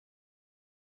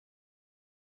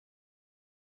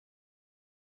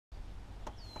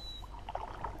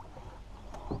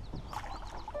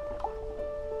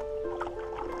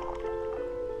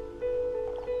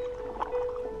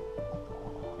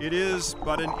It is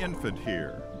but an infant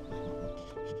here.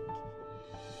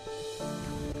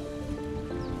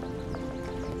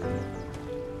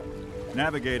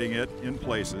 Navigating it in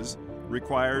places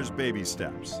requires baby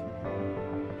steps.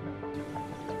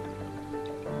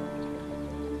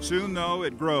 Soon, though,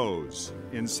 it grows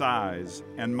in size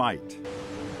and might.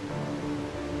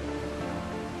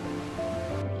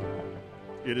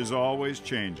 It is always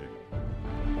changing.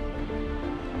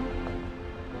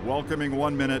 Welcoming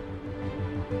one minute,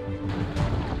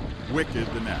 wicked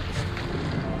the next.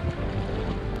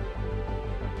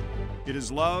 It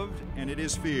is loved and it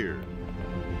is feared.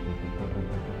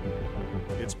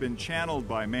 It's been channeled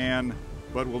by man,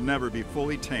 but will never be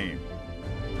fully tamed.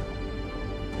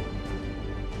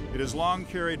 It has long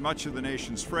carried much of the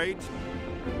nation's freight,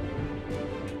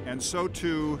 and so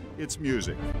too its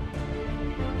music.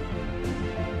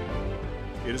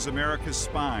 It is America's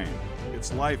spine,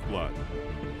 its lifeblood.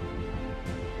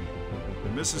 The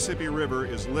Mississippi River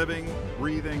is living,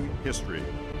 breathing history.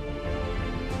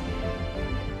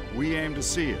 We aim to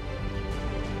see it.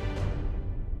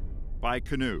 By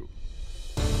Canoe.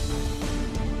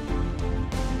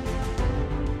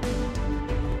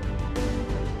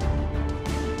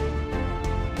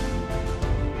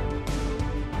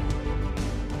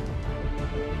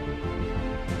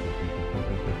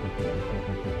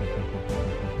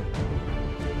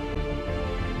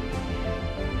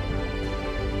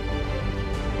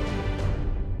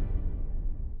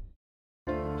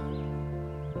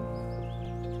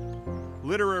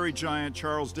 Literary giant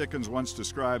Charles Dickens once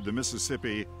described the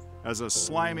Mississippi as a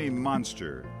slimy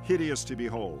monster, hideous to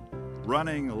behold,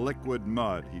 running liquid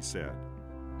mud, he said.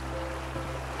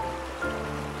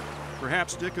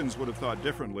 Perhaps Dickens would have thought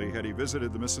differently had he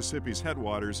visited the Mississippi's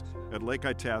headwaters at Lake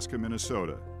Itasca,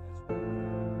 Minnesota.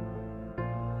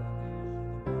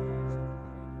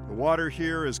 The water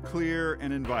here is clear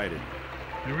and inviting.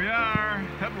 Here we are,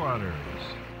 headwaters.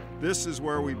 This is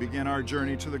where we begin our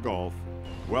journey to the Gulf,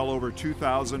 well over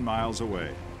 2,000 miles away.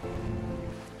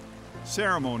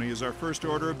 Ceremony is our first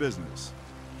order of business.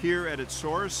 Here at its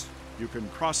source, you can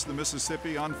cross the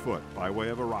Mississippi on foot by way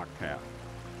of a rock path.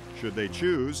 Should they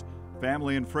choose,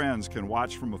 family and friends can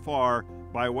watch from afar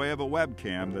by way of a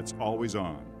webcam that's always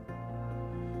on.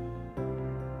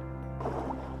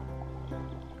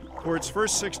 For its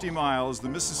first 60 miles, the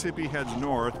Mississippi heads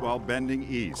north while bending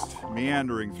east,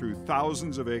 meandering through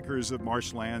thousands of acres of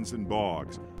marshlands and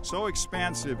bogs, so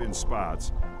expansive in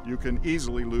spots you can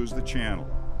easily lose the channel.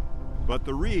 But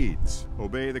the reeds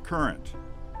obey the current.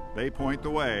 They point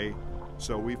the way,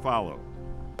 so we follow.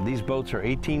 These boats are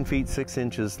 18 feet 6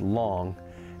 inches long,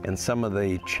 and some of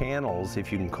the channels,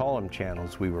 if you can call them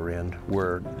channels we were in,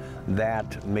 were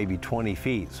that maybe 20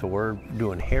 feet. So we're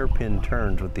doing hairpin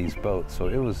turns with these boats. So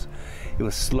it was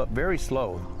very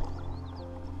slow.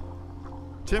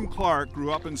 Tim Clark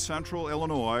grew up in central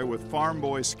Illinois with farm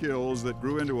boy skills that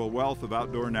grew into a wealth of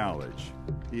outdoor knowledge.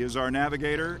 He is our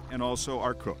navigator and also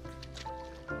our cook.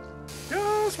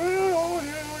 Yes, we're all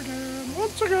here again,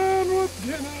 once again with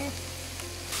dinner.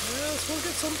 Yes, we'll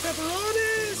get some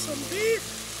pepperoni, some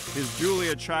beef. His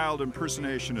Julia Child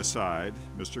impersonation aside,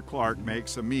 Mr. Clark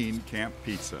makes a mean camp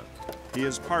pizza. He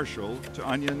is partial to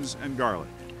onions and garlic.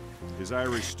 His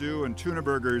Irish stew and tuna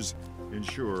burgers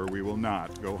ensure we will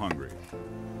not go hungry.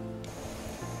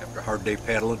 After a hard day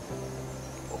paddling,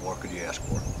 what more could you ask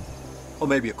for? Well,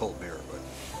 maybe a cold beer, but...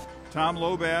 Tom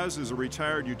Lobaz is a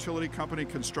retired utility company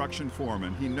construction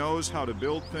foreman. He knows how to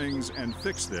build things and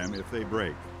fix them if they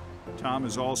break. Tom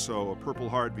is also a Purple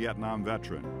Heart Vietnam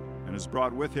veteran and has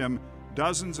brought with him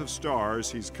dozens of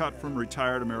stars he's cut from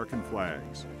retired American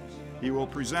flags. He will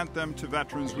present them to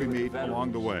veterans we meet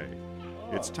along the way.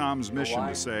 It's Tom's mission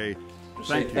to say,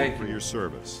 thank you for your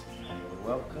service.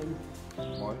 Welcome.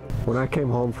 When I came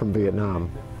home from Vietnam,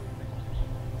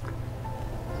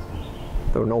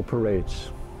 there were no parades.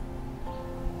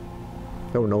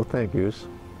 There were no thank yous.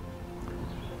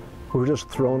 We were just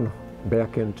thrown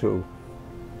back into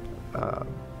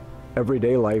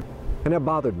everyday life, and that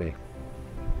bothered me.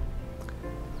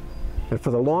 And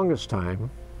for the longest time,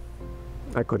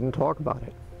 I couldn't talk about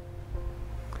it.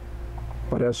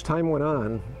 But as time went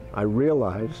on, I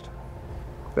realized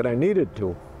that I needed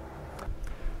to.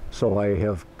 So I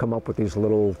have come up with these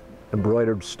little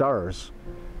embroidered stars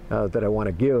that I want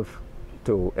to give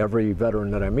to every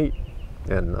veteran that I meet.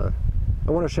 And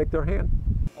I want to shake their hand.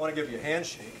 I want to give you a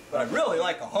handshake, but I'd really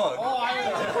like a hug.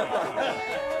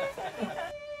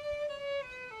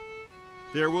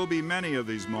 There will be many of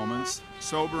these moments,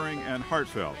 sobering and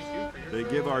heartfelt. They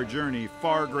give our journey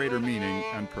far greater meaning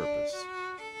and purpose.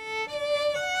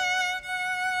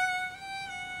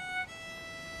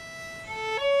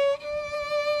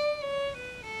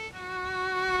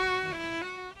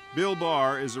 Bill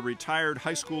Barr is a retired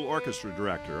high school orchestra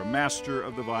director, a master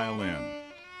of the violin.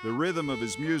 The rhythm of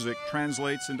his music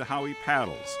translates into how he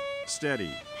paddles,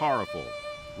 steady, powerful.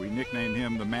 We nickname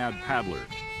him the Mad Paddler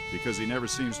because he never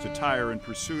seems to tire in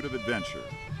pursuit of adventure.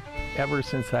 Ever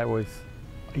since I was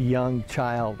a young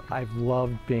child, I've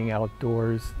loved being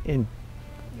outdoors in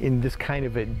this kind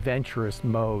of adventurous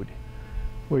mode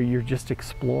where you're just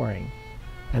exploring.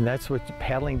 And that's what's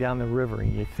paddling down the river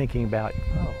and you're thinking about,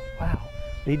 oh, wow,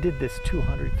 they did this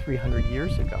 200, 300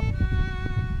 years ago.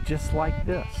 Just like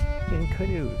this, in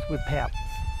canoes with paddles.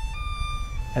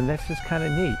 And that's just kind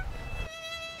of neat.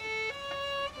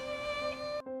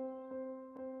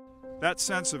 That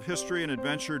sense of history and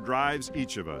adventure drives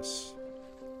each of us.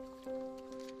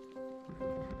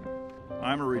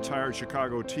 I'm a retired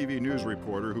Chicago TV news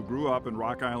reporter who grew up in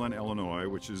Rock Island, Illinois,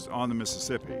 which is on the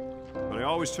Mississippi. But I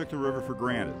always took the river for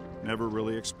granted, never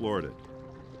really explored it.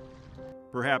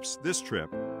 Perhaps this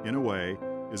trip, in a way,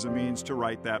 is a means to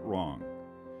right that wrong.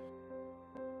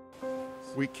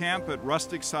 We camp at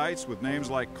rustic sites with names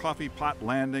like Coffee Pot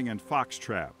Landing and Fox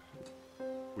Trap.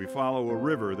 We follow a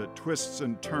river that twists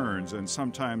and turns and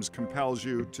sometimes compels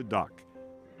you to duck.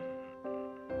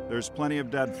 There's plenty of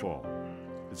deadfall.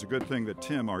 It's a good thing that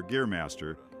Tim, our gear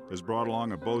master, has brought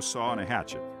along a bow saw and a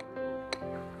hatchet.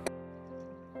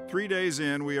 3 days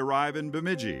in, we arrive in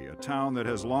Bemidji, a town that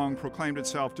has long proclaimed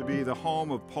itself to be the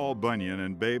home of Paul Bunyan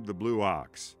and Babe the Blue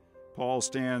Ox. Paul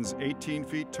stands 18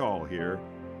 feet tall here.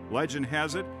 Legend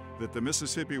has it that the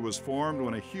Mississippi was formed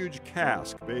when a huge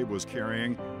cask Babe was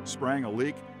carrying sprang a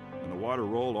leak and the water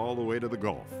rolled all the way to the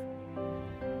Gulf.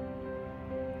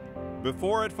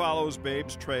 Before it follows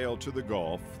Babe's trail to the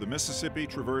Gulf, the Mississippi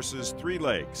traverses 3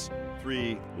 lakes,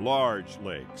 3 large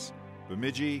lakes,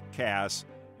 Bemidji, Cass,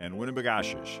 and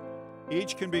Winnipegashish.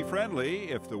 Each can be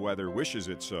friendly if the weather wishes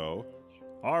it so.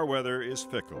 Our weather is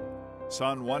fickle.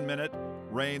 Sun 1 minute,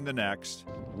 rain the next,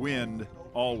 wind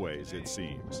always, it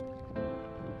seems.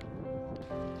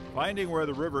 Finding where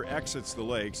the river exits the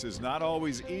lakes is not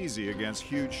always easy against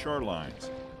huge shorelines.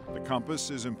 The compass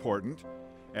is important.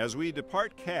 As we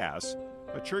depart Cass,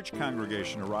 a church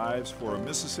congregation arrives for a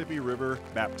Mississippi River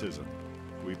baptism.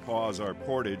 We pause our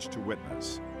portage to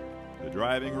witness. The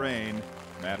driving rain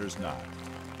matters not.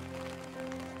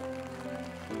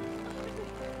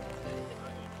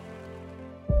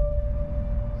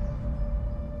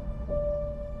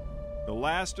 The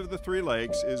last of the 3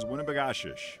 lakes is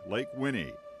Winnipegashish, Lake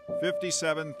Winnie,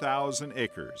 57,000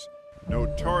 acres,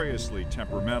 notoriously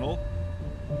temperamental.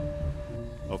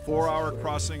 A 4-hour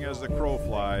crossing as the crow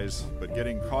flies, but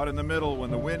getting caught in the middle when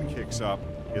the wind kicks up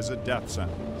is a death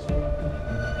sentence.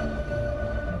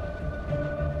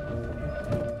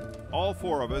 All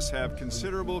 4 of us have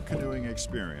considerable canoeing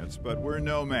experience, but we're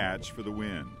no match for the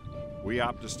wind. We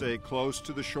opt to stay close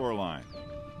to the shoreline.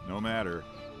 No matter,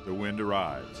 the wind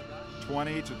arrives.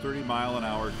 20 to 30 mile an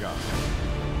hour gusts.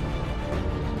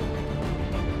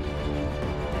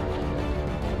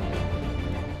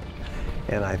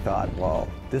 And I thought, well,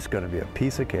 this is going to be a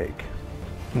piece of cake.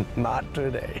 Not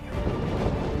today.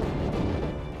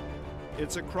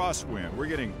 It's a crosswind. We're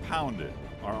getting pounded.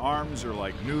 Our arms are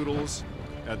like noodles.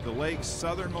 At the lake's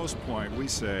southernmost point, we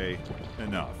say,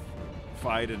 enough.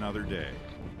 Fight another day.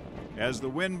 As the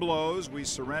wind blows, we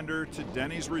surrender to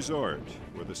Denny's Resort,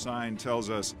 where the sign tells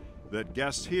us that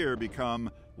guests here become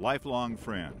lifelong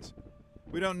friends.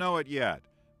 We don't know it yet,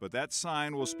 but that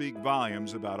sign will speak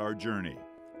volumes about our journey.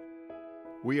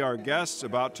 We are guests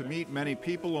about to meet many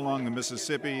people along the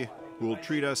Mississippi who will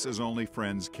treat us as only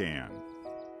friends can.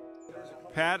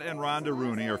 Pat and Rhonda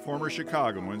Rooney are former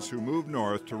Chicagoans who moved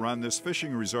north to run this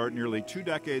fishing resort nearly 2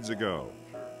 decades ago.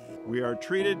 We are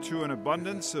treated to an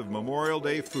abundance of Memorial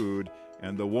Day food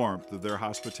and the warmth of their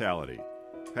hospitality.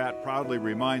 Pat proudly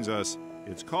reminds us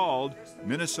it's called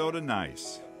Minnesota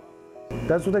Nice.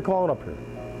 That's what they call it up here.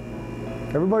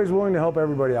 Everybody's willing to help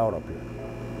everybody out up here.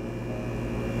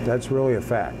 That's really a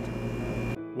fact.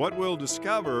 What we'll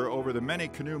discover over the many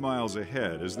canoe miles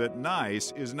ahead is that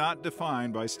nice is not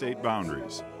defined by state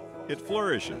boundaries. It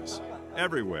flourishes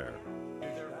everywhere.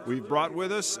 We've brought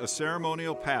with us a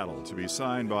ceremonial paddle to be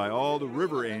signed by all the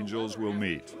river angels we'll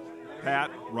meet.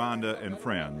 Pat, Rhonda, and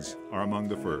friends are among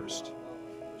the first.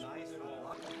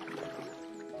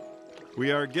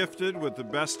 We are gifted with the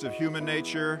best of human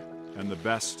nature and the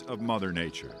best of Mother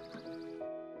Nature.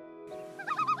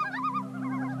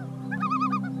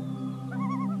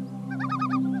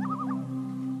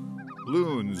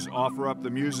 Loons offer up the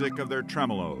music of their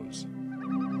tremolos.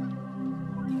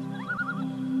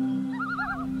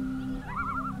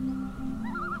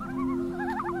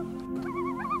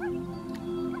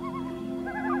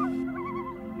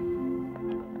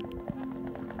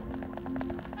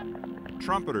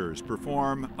 trumpeters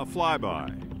perform a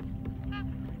flyby.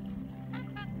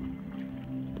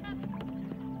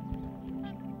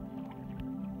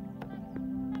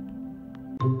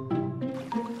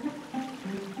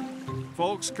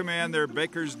 Folks command their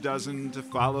baker's dozen to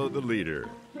follow the leader.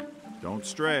 Don't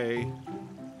stray,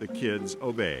 the kids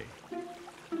obey.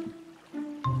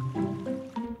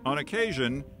 On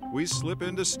occasion, we slip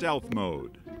into stealth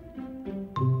mode.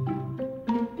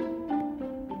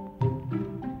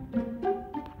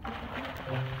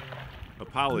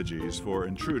 Apologies for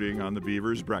intruding on the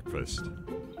beaver's breakfast.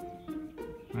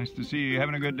 Nice to see you.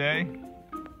 Having a good day?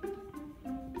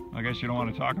 I guess you don't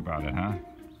want to talk about it, huh?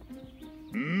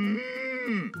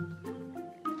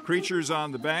 Creatures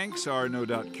on the banks are no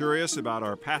doubt curious about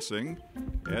our passing,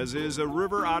 as is a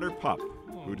river otter pup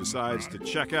who decides to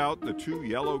check out the two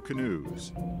yellow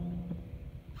canoes.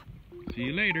 See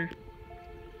you later.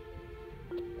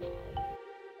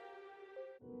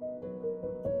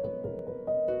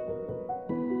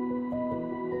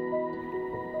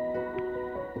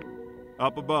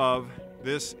 Up above,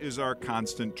 this is our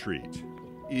constant treat.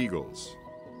 Eagles,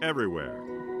 everywhere.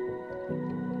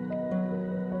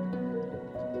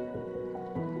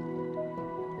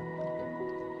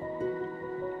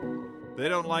 They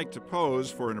don't like to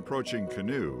pose for an approaching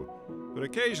canoe, but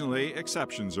occasionally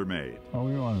exceptions are made. Oh,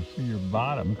 we want to see your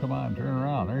bottom. Come on, turn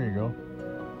around. There you go.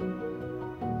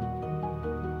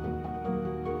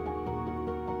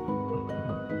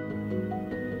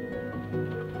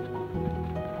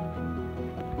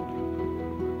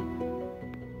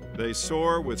 They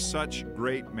soar with such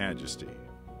great majesty.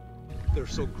 They're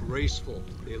so graceful.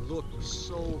 They look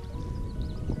so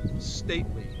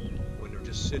stately when they're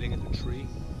just sitting in the tree.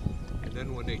 And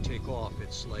then when they take off,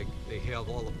 it's like they have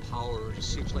all the power. It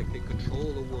seems like they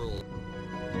control the world.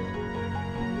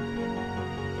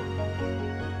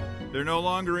 They're no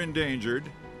longer endangered,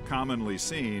 commonly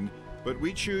seen, but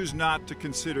we choose not to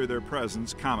consider their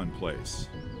presence commonplace,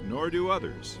 nor do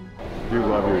others. You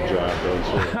love your job, don't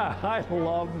you? I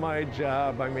love my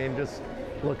job. I mean, just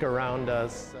look around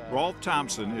us. Rolf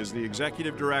Thompson is the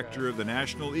executive director of the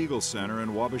National Eagle Center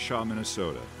in Wabasha,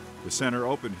 Minnesota. The center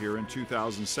opened here in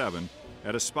 2007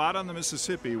 at a spot on the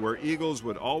Mississippi where eagles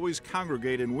would always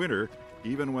congregate in winter,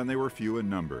 even when they were few in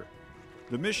number.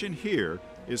 The mission here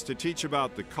is to teach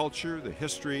about the culture, the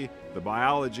history, the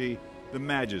biology, the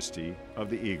majesty of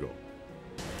the eagle.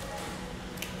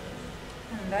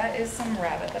 And that is some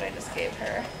rabbit that I just gave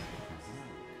her.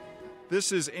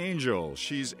 This is Angel.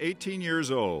 She's 18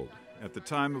 years old. At the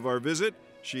time of our visit,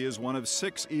 she is one of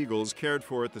 6 eagles cared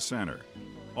for at the center.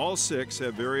 All 6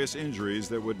 have various injuries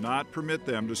that would not permit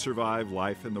them to survive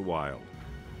life in the wild.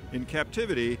 In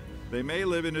captivity, they may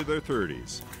live into their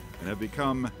 30s and have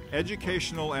become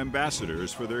educational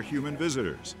ambassadors for their human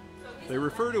visitors. They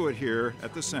refer to it here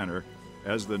at the center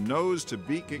as the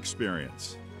nose-to-beak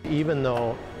experience. Even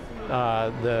though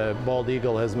the bald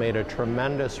eagle has made a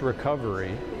tremendous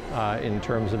recovery in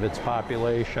terms of its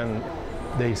population,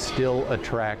 they still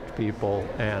attract people,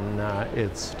 and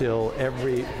it's still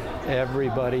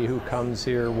everybody who comes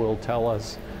here will tell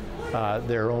us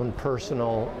their own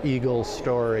personal eagle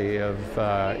story of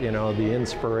the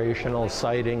inspirational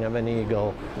sighting of an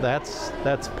eagle.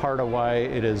 That's part of why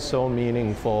it is so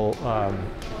meaningful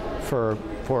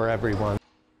for everyone.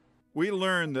 We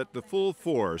learned that the full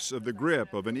force of the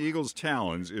grip of an eagle's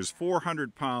talons is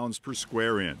 400 pounds per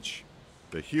square inch.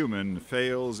 The human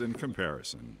fails in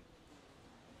comparison.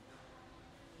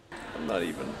 I'm not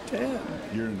even 10.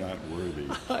 You're not worthy.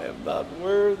 I am not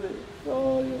worthy.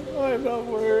 Oh, I am not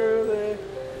worthy.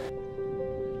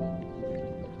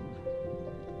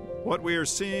 What we are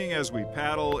seeing as we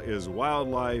paddle is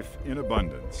wildlife in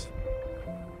abundance.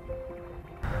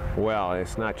 Well,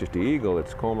 it's not just the eagle,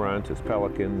 it's cormorants, it's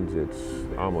pelicans,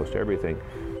 it's almost everything.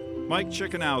 Mike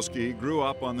Chickanowski grew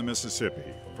up on the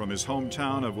Mississippi. From his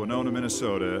hometown of Winona,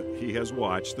 Minnesota, he has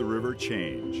watched the river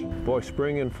change. Boy,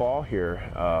 spring and fall here,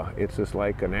 it's just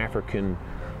like an African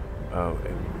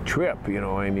trip, you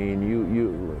know. I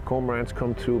mean, cormorants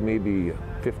come through maybe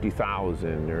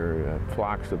 50,000, or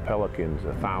flocks of pelicans,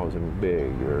 1,000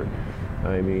 big, or,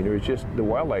 I mean, there's just, the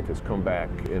wildlife has come back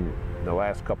in the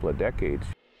last couple of decades.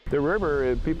 The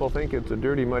river, people think it's a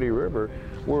dirty, muddy river.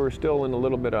 We're still in a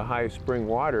little bit of high spring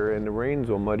water, and the rains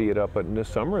will muddy it up, but in this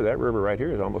summer, that river right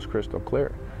here is almost crystal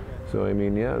clear. So, I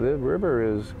mean, yeah, the river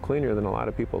is cleaner than a lot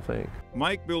of people think.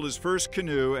 Mike built his first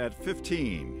canoe at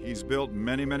 15. He's built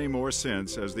many, many more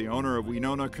since as the owner of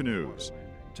Winona Canoes.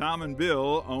 Tom and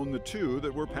Bill own the 2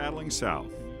 that we're paddling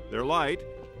south. They're light,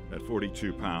 at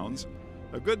 42 pounds,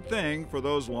 a good thing for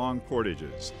those long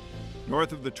portages.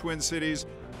 North of the Twin Cities,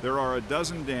 there are a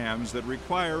dozen dams that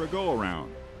require a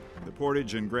go-around. The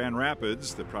Portage in Grand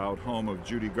Rapids, the proud home of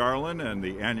Judy Garland and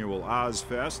the annual Oz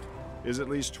Fest, is at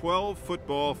least 12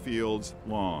 football fields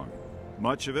long,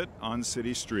 much of it on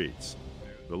city streets.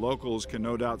 The locals can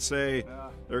no doubt say,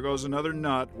 there goes another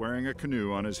nut wearing a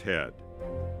canoe on his head.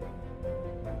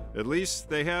 At least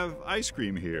they have ice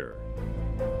cream here.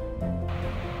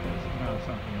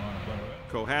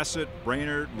 Cohasset,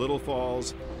 Brainerd, Little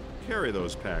Falls, carry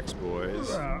those packs, boys.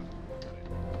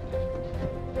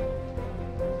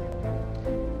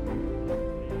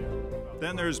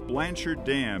 Then there's Blanchard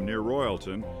Dam near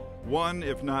Royalton, one,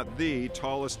 if not the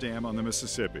tallest dam on the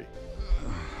Mississippi.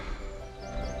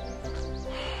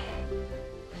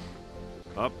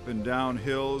 Up and down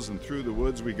hills and through the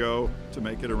woods we go to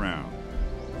make it around.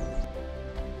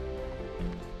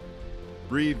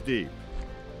 Breathe deep.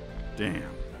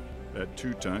 Damn, that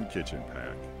 2-ton kitchen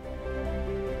pack.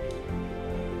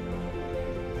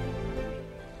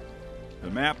 The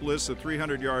map lists a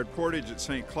 300-yard portage at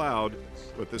St. Cloud,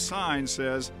 but the sign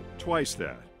says twice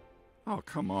that. Oh,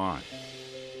 come on.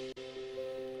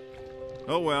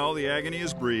 Oh well, the agony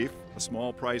is brief, a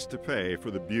small price to pay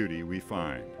for the beauty we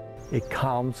find. It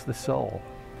calms the soul.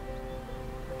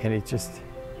 And it's just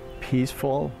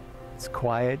peaceful, it's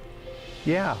quiet.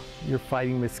 Yeah, you're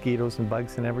fighting mosquitoes and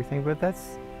bugs and everything, but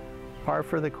that's par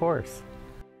for the course.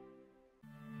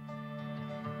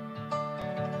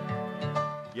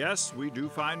 Yes, we do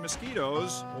find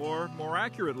mosquitoes, or more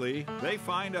accurately, they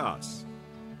find us.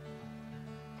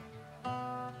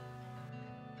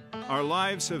 Our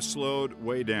lives have slowed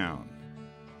way down.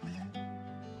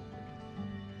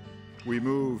 We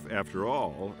move, after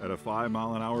all, at a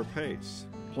 5-mile-an-hour pace.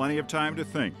 Plenty of time to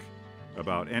think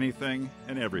about anything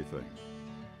and everything.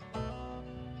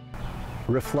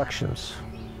 Reflections.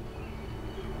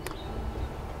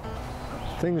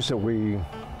 Things that we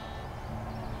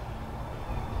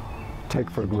take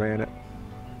for granted.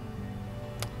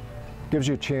 Gives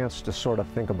you a chance to sort of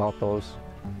think about those,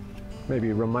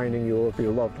 maybe reminding you of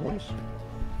your loved ones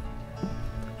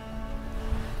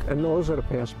and those that have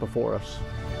passed before us.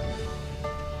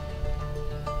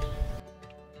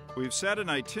 We've set an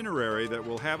itinerary that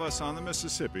will have us on the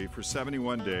Mississippi for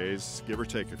 71 days, give or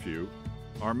take a few.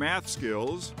 Our math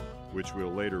skills, which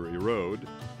will later erode,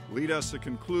 lead us to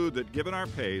conclude that given our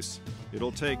pace,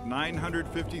 it'll take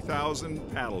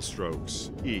 950,000 paddle strokes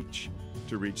each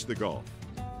to reach the Gulf,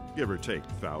 give or take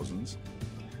thousands.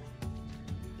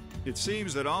 It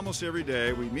seems that almost every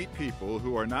day we meet people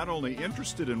who are not only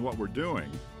interested in what we're doing,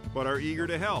 but are eager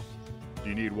to help. Do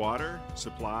you need water,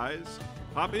 supplies?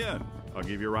 Hop in. I'll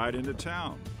give you a ride into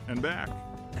town and back.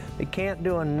 They can't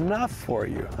do enough for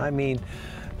you. I mean,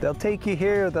 they'll take you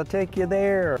here, they'll take you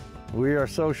there. We are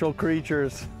social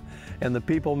creatures, and the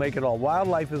people make it all.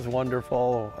 Wildlife is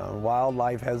wonderful.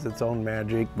 Wildlife has its own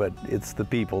magic, but it's the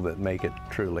people that make it,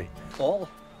 truly. All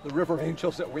the river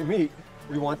angels that we meet,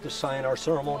 we want to sign our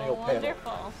ceremonial paddle.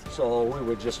 Wonderful. So we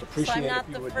would just appreciate so I'm if you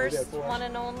not the would first do that for us. one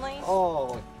and only?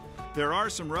 Oh. There are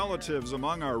some relatives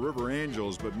among our river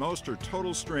angels, but most are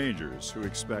total strangers who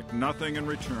expect nothing in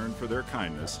return for their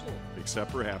kindness,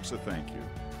 except perhaps a thank you.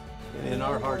 And in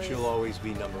our hearts, you'll always be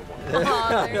number one.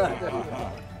 Oh, there you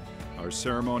go. Our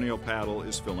ceremonial paddle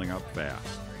is filling up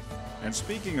fast. And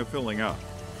speaking of filling up,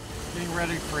 getting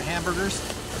ready for hamburgers.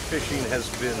 Our fishing has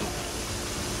been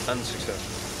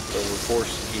unsuccessful, so we're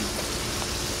forced to eat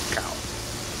cow.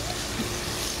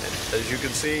 And as you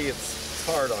can see, it's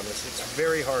hard on us. It's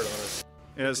very hard on us.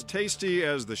 as tasty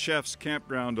as the chef's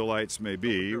campground delights may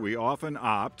be, we often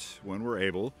opt, when we're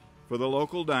able, for the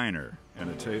local diner and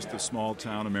a taste of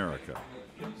small-town America.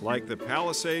 Like the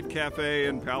Palisade Cafe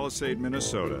in Palisade,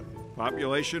 Minnesota,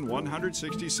 population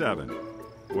 167,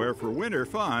 where for winter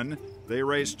fun, they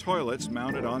race toilets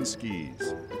mounted on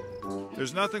skis.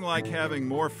 There's nothing like having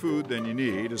more food than you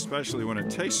need, especially when it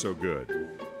tastes so good.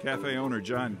 Cafe owner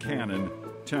John Cannon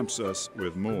tempts us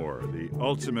with more, the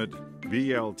ultimate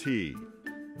BLT.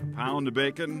 A pound of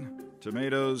bacon,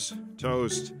 tomatoes,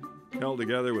 toast, held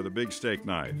together with a big steak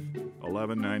knife,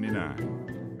 $11.99.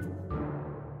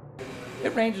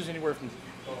 It ranges anywhere from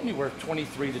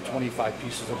 23 to 25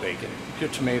 pieces of bacon, your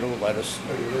tomato, lettuce,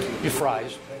 your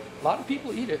fries. A lot of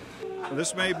people eat it.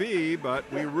 This may be, but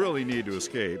we really need to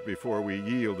escape before we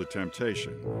yield to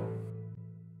temptation.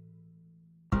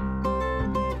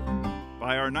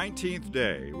 By our 19th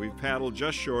day, we've paddled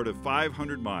just short of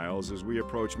 500 miles as we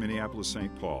approach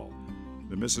Minneapolis-St. Paul.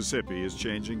 The Mississippi is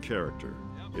changing character.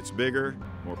 It's bigger,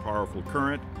 more powerful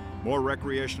current, more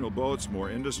recreational boats, more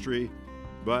industry,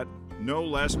 but no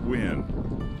less wind.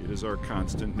 It is our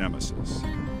constant nemesis.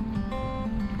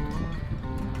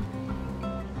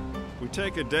 We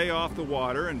take a day off the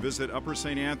water and visit Upper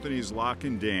St. Anthony's Lock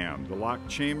and Dam. The lock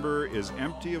chamber is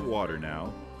empty of water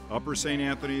now. Upper St.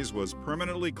 Anthony's was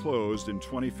permanently closed in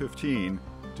 2015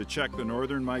 to check the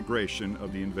northern migration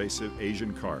of the invasive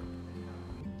Asian carp.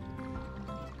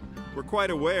 We're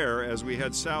quite aware as we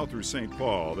head south through St.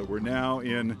 Paul that we're now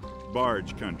in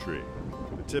barge country.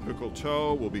 The typical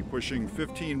tow will be pushing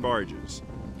 15 barges,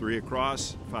 3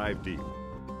 across, 5 deep.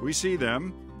 We see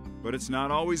them, but it's not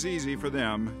always easy for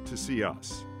them to see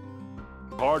us.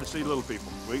 Hard to see little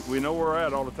people. We know where we're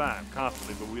at all the time,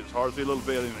 constantly, but it's hard to see a little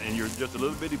bit, and you're just a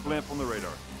little bitty blimp on the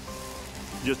radar.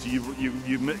 Just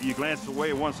you glance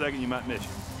away 1 second, you might miss you.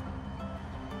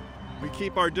 We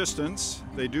keep our distance.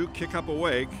 They do kick up a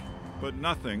wake, but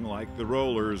nothing like the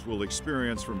rollers we'll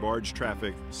experience from barge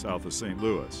traffic south of St.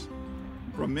 Louis.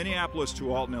 From Minneapolis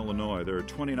to Alton, Illinois, there are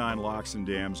 29 locks and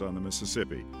dams on the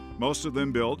Mississippi, most of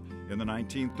them built in the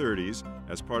 1930s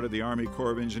as part of the Army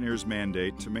Corps of Engineers'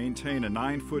 mandate to maintain a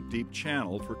 9-foot deep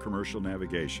channel for commercial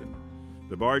navigation.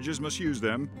 The barges must use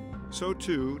them, so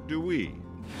too do we.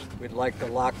 We'd like to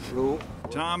lock through.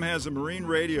 Tom has a marine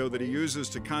radio that he uses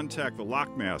to contact the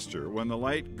lockmaster. When the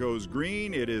light goes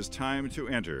green, it is time to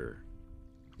enter.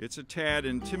 It's a tad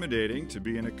intimidating to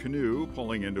be in a canoe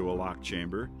pulling into a lock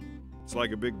chamber. It's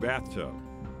like a big bathtub.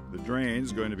 The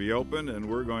drain's going to be opened and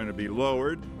we're going to be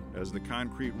lowered as the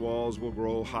concrete walls will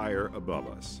grow higher above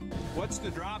us. What's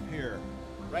the drop here?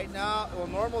 Right now, well,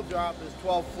 normal drop is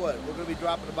 12 foot. We're going to be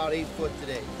dropping about 8 foot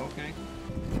today. Okay.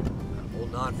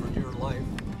 Hold on for dear life.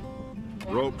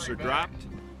 Ropes are dropped,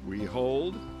 we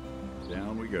hold,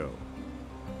 down we go.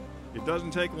 It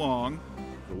doesn't take long.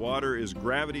 The water is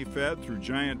gravity fed through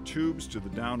giant tubes to the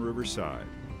downriver side.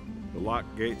 The lock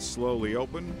gates slowly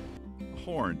open. A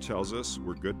horn tells us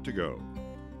we're good to go.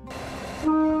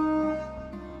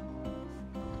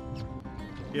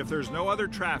 If there's no other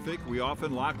traffic, we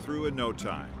often lock through in no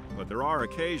time. But there are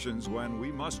occasions when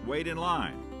we must wait in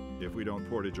line if we don't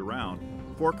portage around,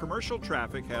 for commercial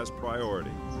traffic has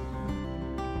priority.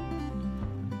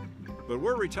 But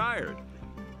we're retired,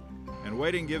 and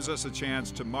waiting gives us a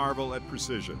chance to marvel at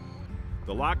precision.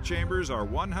 The lock chambers are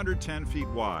 110 feet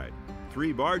wide.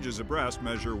 3 barges abreast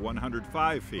measure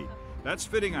 105 feet. That's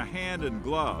fitting a hand and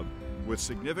glove with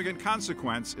significant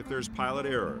consequence if there's pilot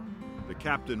error. The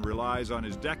captain relies on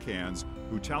his deckhands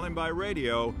who tell him by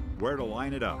radio where to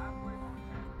line it up.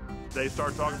 They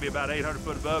start talking to me about 800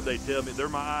 foot above, they tell me, they're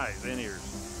my eyes and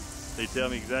ears. They tell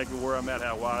me exactly where I'm at,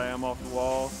 how wide I am off the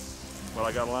wall, when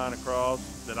I got a line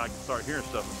across, then I can start hearing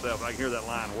stuff myself. I can hear that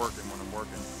line working when I'm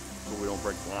working so we don't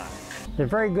break the line. They're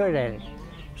very good at it.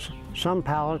 Some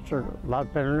pilots are a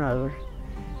lot better than others,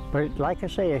 but like I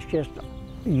say, it's just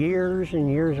years and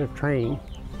years of training.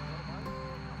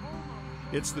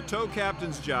 It's the tow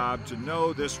captain's job to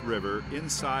know this river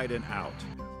inside and out.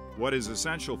 What is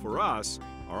essential for us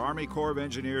are Army Corps of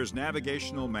Engineers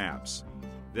navigational maps.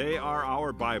 They are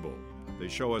our Bible. They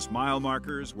show us mile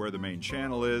markers, where the main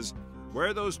channel is,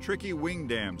 where those tricky wing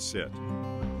dams sit.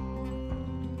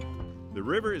 The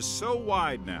river is so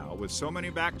wide now, with so many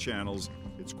back channels,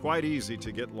 it's quite easy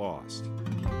to get lost.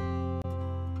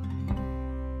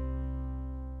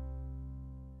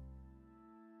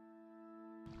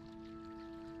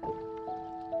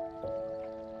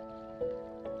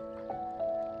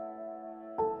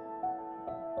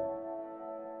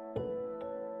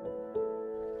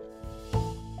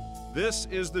 This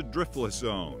is the driftless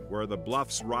zone, where the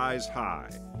bluffs rise high.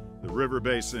 The river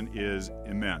basin is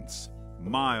immense,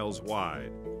 miles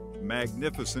wide,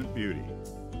 magnificent beauty.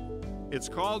 It's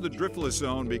called the driftless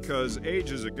zone because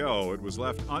ages ago it was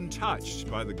left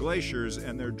untouched by the glaciers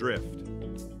and their drift.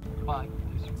 But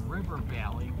this river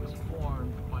valley was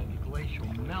formed by the glacial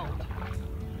melt,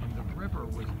 and the river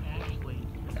was actually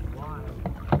as wide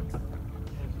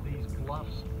as these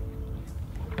bluffs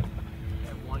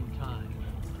at one time.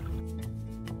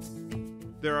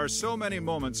 There are so many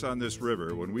moments on this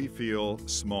river when we feel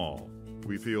small.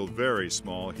 We feel very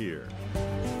small here.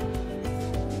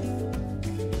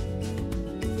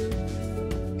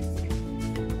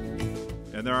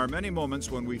 And there are many moments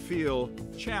when we feel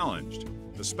challenged,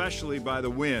 especially by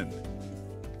the wind.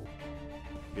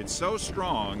 It's so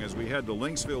strong as we head to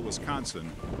Lynxville,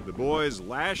 Wisconsin, the boys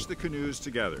lash the canoes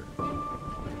together.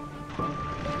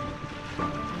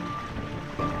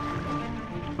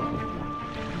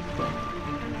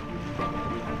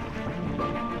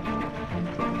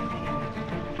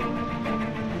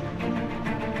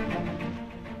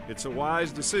 It's a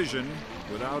wise decision.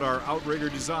 Without our outrigger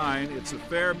design, it's a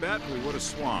fair bet we would have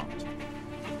swamped.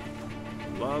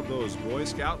 Love those Boy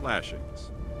Scout lashings.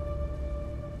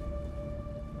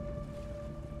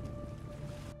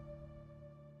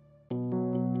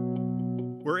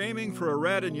 aiming for a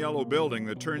red and yellow building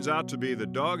that turns out to be the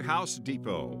Doghouse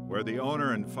Depot, where the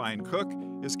owner and fine cook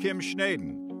is Kim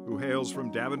Schnaden, who hails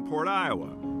from Davenport, Iowa,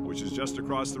 which is just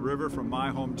across the river from my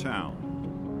hometown.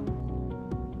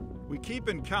 We keep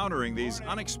encountering these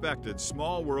unexpected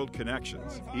small world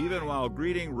connections, even while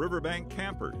greeting riverbank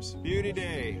campers. Beauty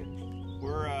day.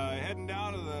 We're heading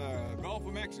down to the Gulf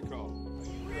of Mexico.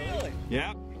 Really?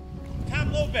 Yep.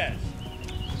 Tom Lopez.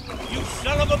 You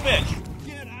son of a bitch.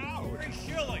 Get out! Gary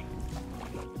Schilling.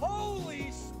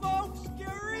 Holy smokes,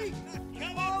 Gary!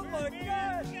 Come Oh on, my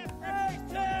God! Hey,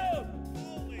 Tim!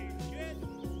 Holy shit.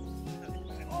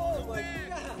 Oh my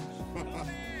gosh!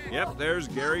 Yep, there's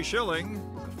Gary Schilling,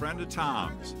 a friend of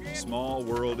Tom's. Small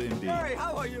world indeed. Gary,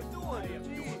 how are you doing?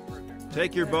 Jeez.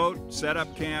 Take your boat, set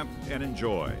up camp, and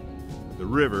enjoy. The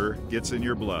river gets in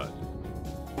your blood.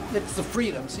 It's the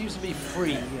freedom. It seems to be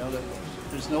free. You know,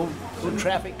 there's no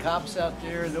traffic cops out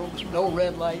there, no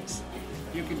red lights.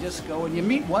 You can just go and you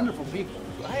meet wonderful people.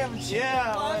 I haven't seen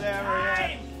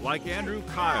whatever. Like Andrew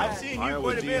Kyle, I've seen you Iowa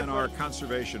quite a bit, DNR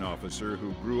conservation officer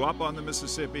who grew up on the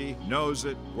Mississippi, knows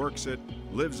it, works it,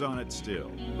 lives on it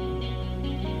still.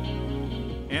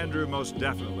 Andrew most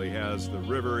definitely has the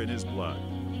river in his blood.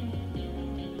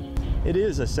 It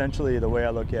is essentially the way I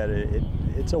look at it.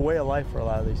 It's a way of life for a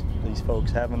lot of these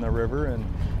folks, having the river, and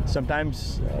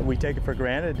sometimes we take it for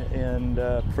granted and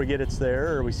forget it's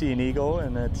there, or we see an eagle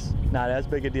and it's not as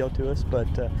big a deal to us, but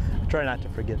I try not to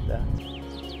forget that.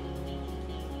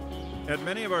 At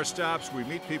many of our stops, we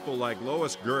meet people like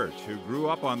Lois Gert, who grew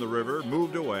up on the river,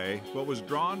 moved away, but was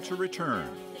drawn to return.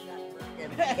 In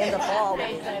the fall,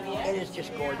 it is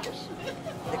just gorgeous,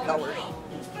 the colors.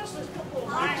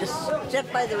 You just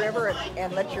sit by the river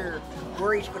and let your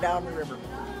worries go down the river.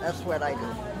 That's what I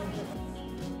do.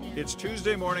 It's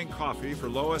Tuesday morning coffee for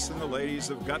Lois and the ladies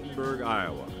of Guttenberg,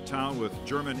 Iowa, a town with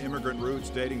German immigrant roots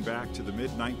dating back to the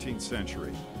mid-19th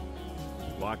century.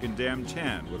 Lock and Dam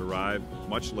 10 would arrive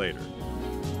much later.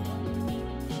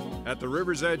 At the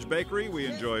River's Edge Bakery, we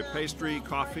enjoy pastry,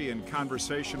 coffee, and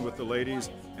conversation with the ladies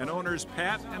and owners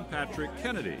Pat and Patrick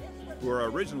Kennedy, who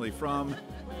are originally from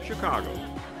Chicago.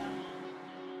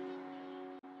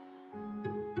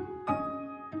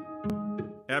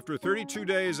 After 32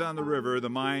 days on the river, the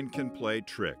mind can play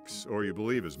tricks, or you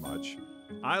believe as much.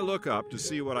 I look up to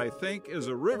see what I think is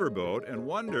a riverboat and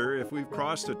wonder if we've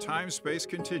crossed a time-space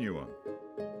continuum.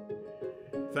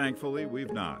 Thankfully,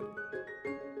 we've not.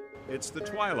 It's the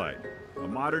Twilight, a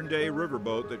modern-day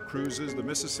riverboat that cruises the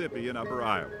Mississippi in Upper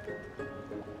Iowa.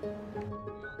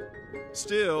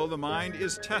 Still, the mind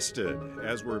is tested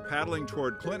as we're paddling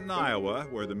toward Clinton, Iowa,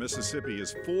 where the Mississippi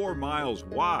is 4 miles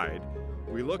wide.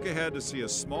 We look ahead to see a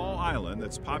small island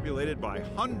that's populated by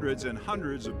hundreds and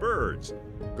hundreds of birds,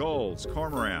 gulls,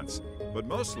 cormorants, but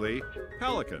mostly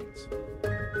pelicans.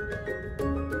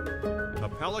 A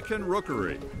pelican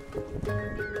rookery.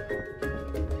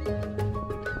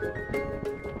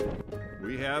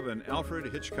 We have an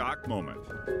Alfred Hitchcock moment.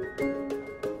 Here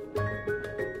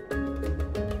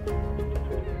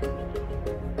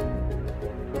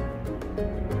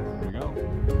we go.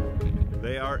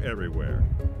 They are everywhere.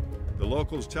 The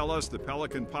locals tell us the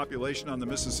pelican population on the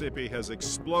Mississippi has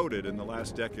exploded in the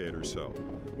last decade or so.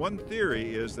 One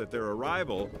theory is that their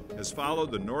arrival has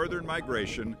followed the northern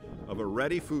migration of a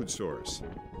ready food source,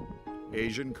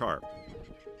 Asian carp.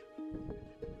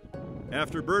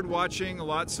 After bird watching,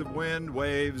 lots of wind,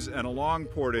 waves, and a long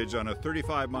portage on a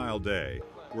 35-mile day,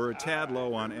 we're a tad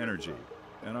low on energy,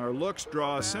 and our looks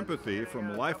draw sympathy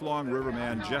from lifelong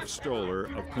riverman Jeff Stoller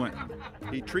of Clinton.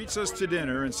 He treats us to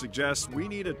dinner and suggests we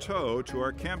need a tow to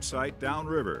our campsite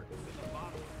downriver.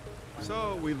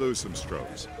 So we lose some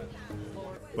strokes,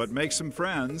 but make some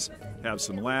friends, have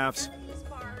some laughs,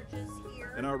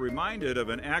 and are reminded of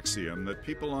an axiom that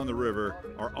people on the river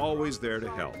are always there to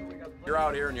help. You're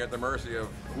out here and you're at the mercy of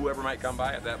whoever might come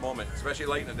by at that moment, especially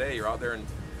late in the day. You're out there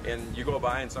and you go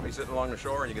by and somebody's sitting along the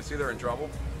shore and you can see they're in trouble.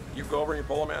 You go over and you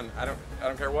pull them in. I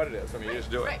don't care what it is. I mean, you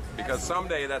just do it because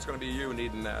someday that's going to be you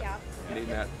needing that,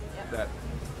 that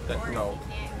you know.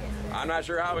 I'm not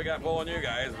sure how we got pulling you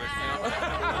guys, but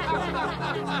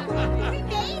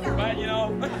you know. But you know.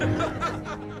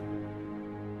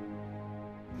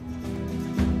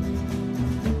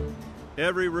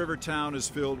 Every river town is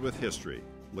filled with history.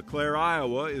 LeClaire,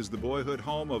 Iowa is the boyhood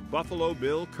home of Buffalo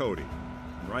Bill Cody.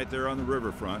 And right there on the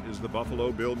riverfront is the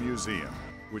Buffalo Bill Museum,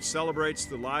 which celebrates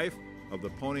the life of the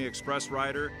Pony Express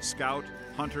rider, scout,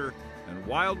 hunter, and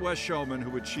Wild West showman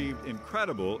who achieved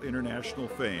incredible international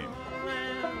fame.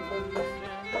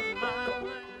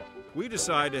 We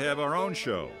decide to have our own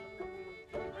show.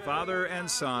 Father and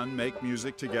son make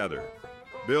music together.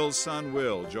 Bill's son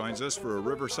Will joins us for a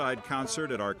riverside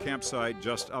concert at our campsite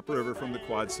just upriver from the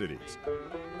Quad Cities.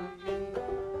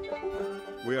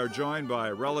 We are joined by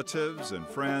relatives and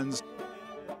friends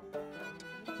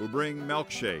who bring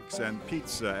milkshakes and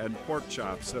pizza and pork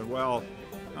chops, and well,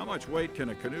 how much weight can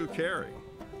a canoe carry?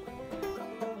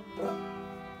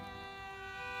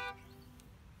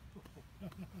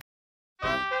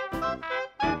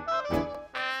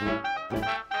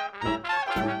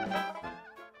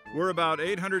 We're about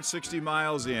 860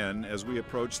 miles in as we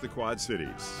approach the Quad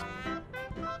Cities.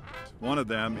 One of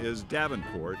them is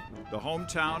Davenport, the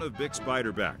hometown of Bix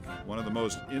Beiderbecke, one of the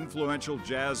most influential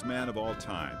jazz men of all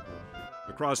time.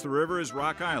 Across the river is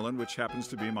Rock Island, which happens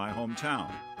to be my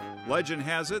hometown. Legend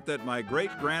has it that my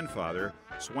great-grandfather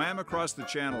swam across the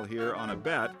channel here on a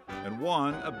bet and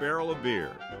won a barrel of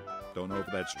beer. Don't know if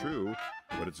that's true,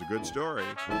 but it's a good story.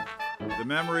 The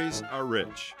memories are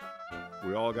rich.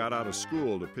 We all got out of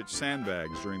school to pitch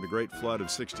sandbags during the Great Flood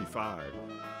of '65.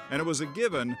 And it was a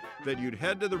given that you'd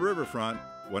head to the riverfront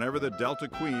whenever the Delta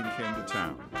Queen came to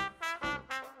town.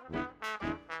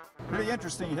 Pretty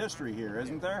interesting history here,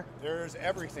 isn't there? There's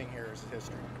everything here is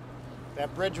history.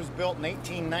 That bridge was built in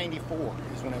 1894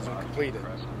 is when it was completed.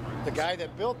 The guy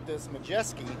that built this,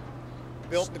 Meincke,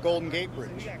 built the Golden Gate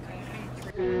Bridge.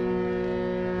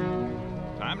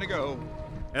 Time to go.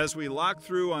 As we lock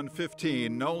through on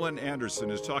 15, Nolan Anderson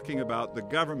is talking about the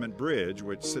government bridge,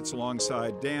 which sits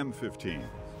alongside Dam 15,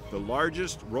 the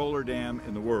largest roller dam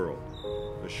in the world.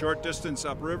 A short distance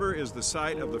upriver is the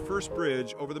site of the first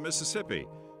bridge over the Mississippi,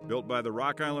 built by the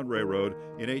Rock Island Railroad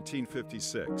in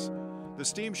 1856. The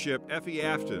steamship F.E.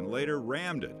 Afton later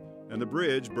rammed it, and the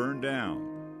bridge burned down.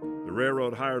 The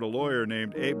railroad hired a lawyer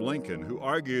named Abe Lincoln, who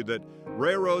argued that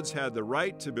railroads had the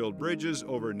right to build bridges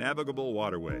over navigable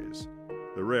waterways.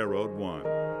 The railroad won.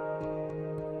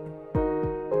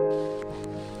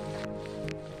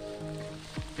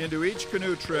 Into each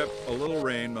canoe trip, a little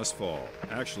rain must fall.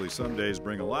 Actually, some days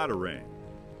bring a lot of rain.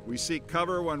 We seek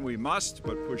cover when we must,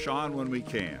 but push on when we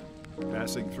can.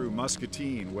 Passing through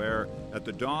Muscatine, where, at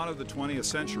the dawn of the 20th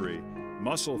century,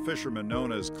 mussel fishermen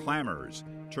known as clammers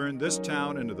turned this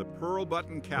town into the pearl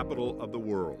button capital of the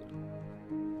world.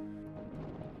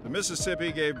 The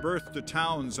Mississippi gave birth to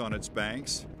towns on its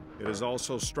banks. It has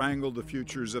also strangled the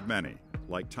futures of many,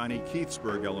 like tiny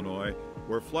Keithsburg, Illinois,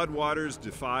 where floodwaters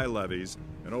defy levees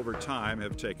and over time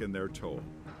have taken their toll.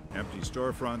 Empty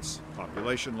storefronts,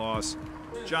 population loss.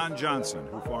 John Johnson,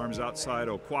 who farms outside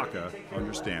Oquawka,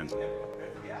 understands it.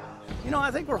 You know, I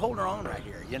think we're holding our own right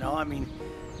here. You know, I mean,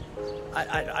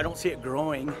 I don't see it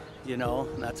growing, you know,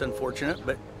 and that's unfortunate,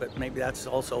 but maybe that's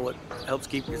also what helps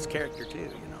keep its character too, you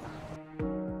know.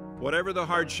 Whatever the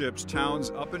hardships,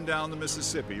 towns up and down the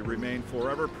Mississippi remain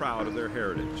forever proud of their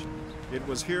heritage. It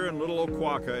was here in Little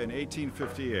Oquawka in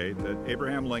 1858 that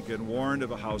Abraham Lincoln warned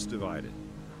of a house divided.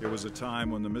 It was a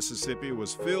time when the Mississippi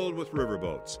was filled with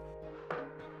riverboats.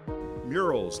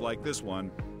 Murals like this one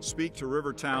speak to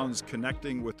river towns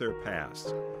connecting with their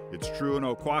past. It's true in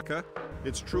Oquawka,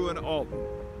 it's true in Alton,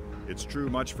 it's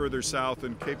true much further south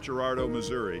in Cape Girardeau,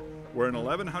 Missouri, where an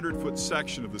 1,100-foot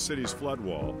section of the city's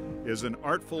floodwall is an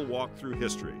artful walk through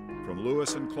history, from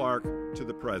Lewis and Clark to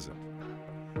the present.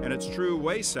 And it's true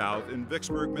way south in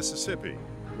Vicksburg, Mississippi,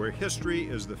 where history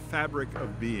is the fabric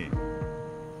of being.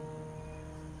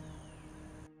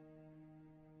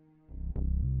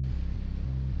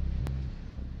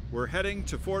 We're heading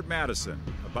to Fort Madison,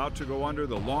 about to go under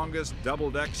the longest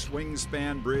double-deck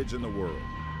swing-span bridge in the world.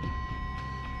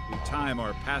 We time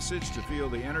our passage to feel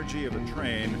the energy of a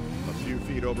train a few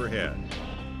feet overhead.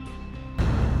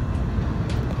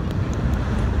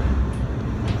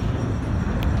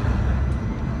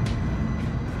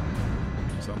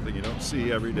 Something you don't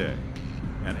see every day.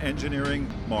 An engineering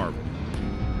marvel.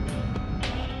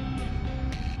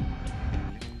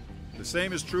 The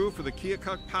same is true for the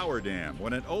Keokuk Power Dam.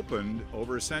 When it opened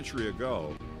over a century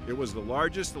ago, it was the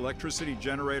largest electricity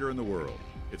generator in the world.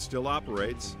 It still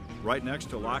operates right next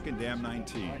to Lock and Dam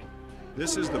 19.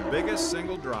 This is the biggest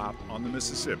single drop on the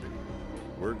Mississippi.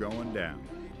 We're going down.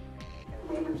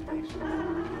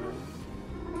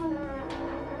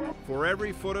 For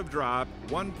every foot of drop,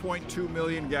 1.2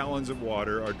 million gallons of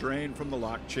water are drained from the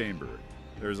lock chamber.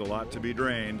 There's a lot to be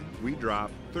drained. We drop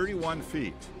 31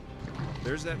 feet.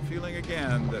 There's that feeling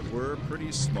again that we're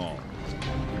pretty small.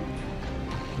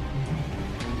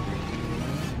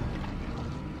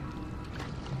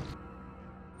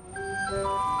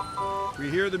 We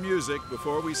hear the music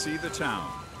before we see the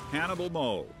town. Hannibal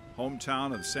Moe,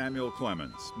 hometown of Samuel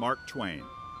Clemens, Mark Twain.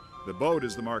 The boat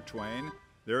is the Mark Twain.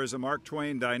 There is a Mark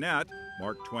Twain dinette,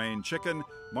 Mark Twain chicken,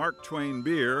 Mark Twain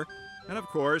beer, and of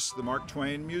course the Mark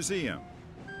Twain Museum.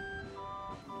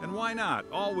 And why not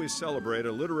always celebrate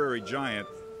a literary giant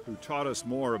who taught us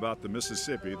more about the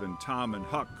Mississippi than Tom and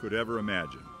Huck could ever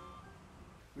imagine.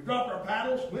 We dropped our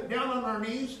paddles, went down on our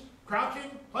knees,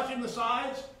 crouching, clutching the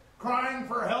sides, crying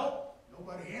for help.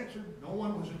 Nobody answered, no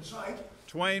one was in sight.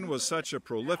 Twain was such a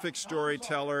prolific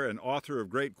storyteller and author of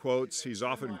great quotes, he's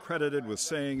often credited with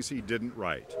sayings he didn't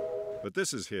write. But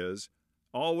this is his: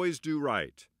 always do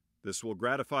right. This will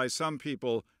gratify some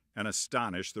people and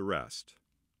astonish the rest.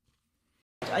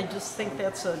 I just think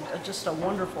that's just a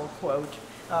wonderful quote,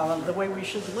 the way we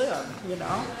should live, you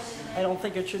know. I don't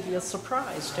think it should be a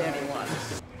surprise to anyone.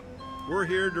 We're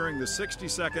here during the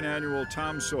 62nd annual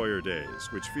Tom Sawyer Days,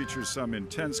 which features some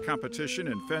intense competition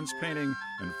in fence painting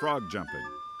and frog jumping.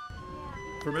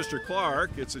 For Mr.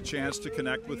 Clark, it's a chance to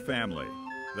connect with family.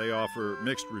 They offer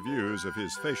mixed reviews of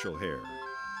his facial hair.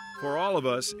 For all of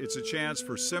us, it's a chance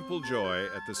for simple joy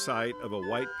at the sight of a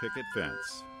white picket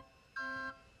fence.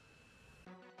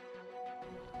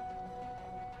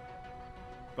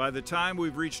 By the time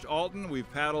we've reached Alton, we've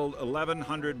paddled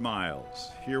 1,100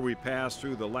 miles. Here we pass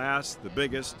through the last, the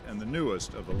biggest, and the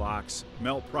newest of the locks,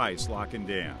 Mel Price Lock and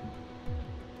Dam.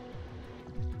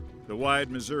 The wide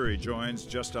Missouri joins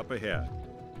just up ahead.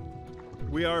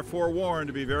 We are forewarned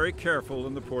to be very careful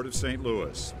in the port of St.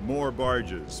 Louis. More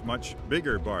barges, much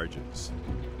bigger barges.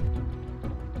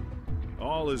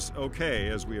 All is okay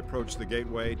as we approach the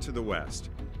gateway to the west.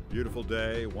 Beautiful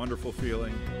day, wonderful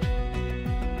feeling.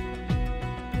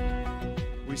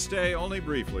 We stay only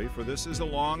briefly, for this is a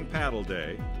long paddle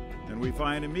day, and we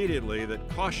find immediately that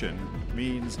caution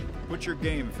means put your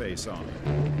game face on.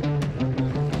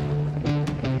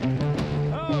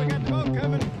 Oh, we got the boat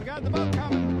coming. We got the boat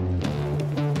coming.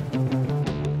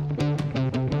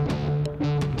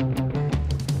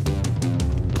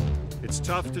 It's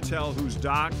tough to tell who's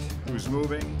docked, who's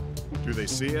moving. Do they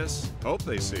see us? Hope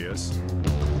they see us.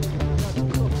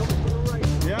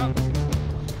 Yeah.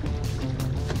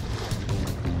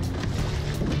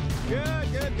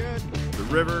 Good, good, good. The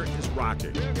river is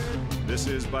rocking. This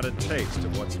is but a taste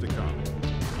of what's to come.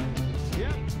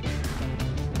 Yep.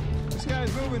 This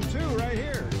guy's moving too, right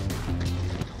here.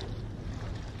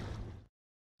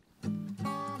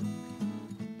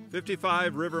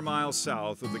 "55 river miles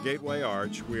south of the Gateway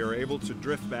Arch, we are able to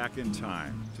drift back in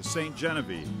time to St.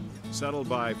 Genevieve, settled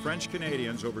by French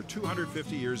Canadians over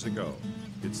 250 years ago.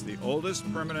 It's the oldest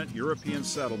permanent European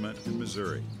settlement in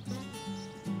Missouri.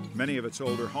 Many of its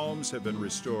older homes have been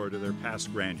restored to their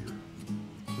past grandeur.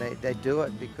 They do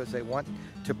it because they want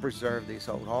to preserve these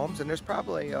old homes, and there's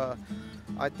probably,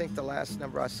 I think the last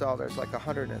number I saw, there's like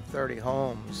 130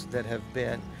 homes that have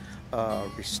been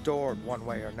restored one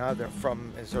way or another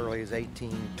from as early as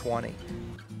 1820.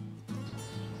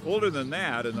 Older than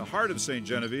that, in the heart of St.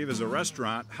 Genevieve is a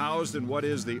restaurant housed in what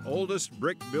is the oldest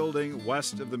brick building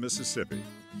west of the Mississippi.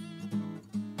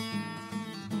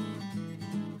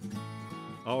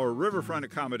 Our riverfront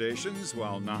accommodations,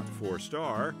 while not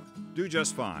 4-star, do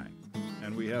just fine.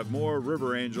 And we have more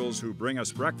river angels who bring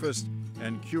us breakfast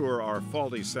and cure our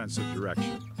faulty sense of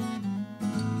direction.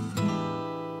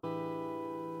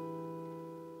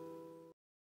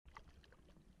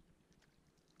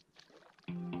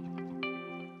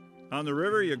 On the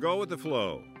river, you go with the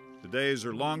flow. The days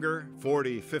are longer,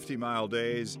 40, 50-mile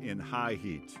days in high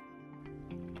heat.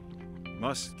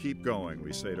 Must keep going,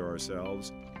 we say to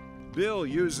ourselves. Bill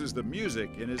uses the music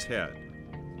in his head.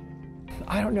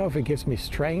 I don't know if it gives me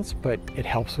strength, but it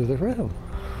helps with the rhythm.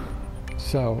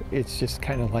 So it's just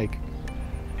kind of like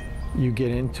you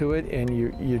get into it and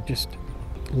you're just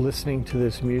listening to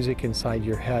this music inside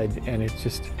your head, and it's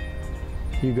just,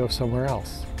 you go somewhere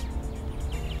else.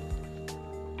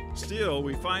 Still,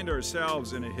 we find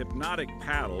ourselves in a hypnotic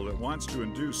paddle that wants to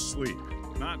induce sleep.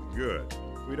 Not good.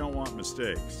 We don't want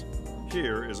mistakes.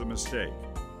 Here is a mistake.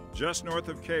 Just north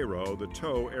of Cairo, the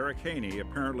tow Eric Haney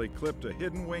apparently clipped a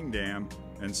hidden wing dam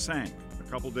and sank a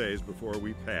couple days before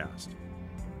we passed.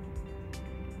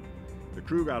 The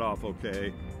crew got off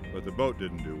okay, but the boat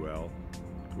didn't do well.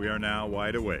 We are now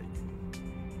wide awake.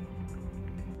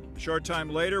 A short time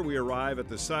later, we arrive at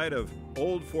the site of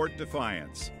Old Fort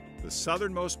Defiance, the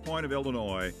southernmost point of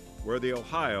Illinois, where the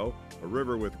Ohio, a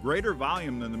river with greater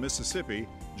volume than the Mississippi,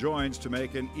 joins to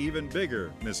make an even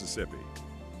bigger Mississippi.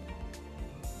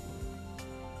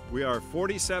 We are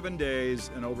 47 days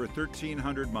and over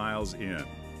 1,300 miles in,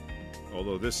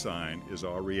 although this sign is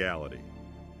our reality.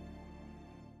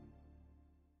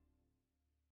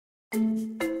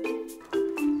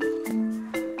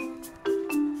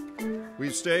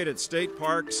 We've stayed at state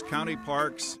parks, county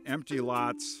parks, empty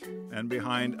lots, and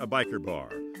behind a biker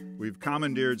bar. We've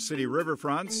commandeered city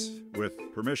riverfronts, with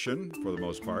permission for the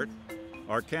most part.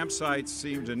 Our campsites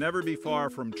seem to never be far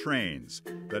from trains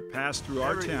that pass through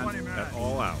our tent at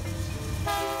all hours.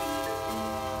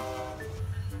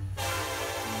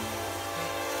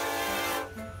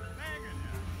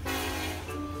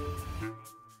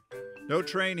 No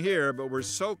train here, but we're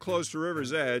so close to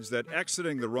river's edge that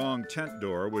exiting the wrong tent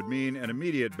door would mean an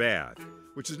immediate bath,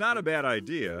 which is not a bad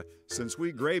idea since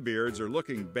we graybeards are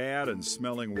looking bad and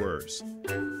smelling worse.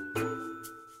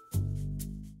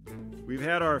 We've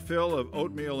had our fill of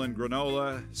oatmeal and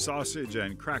granola, sausage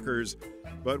and crackers,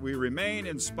 but we remain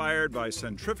inspired by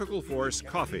centrifugal force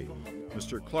coffee.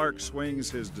 Mr. Clark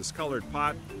swings his discolored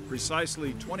pot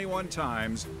precisely 21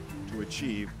 times to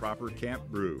achieve proper camp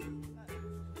brew.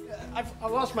 I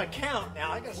lost my count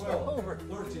now. I gotta start over.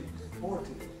 13,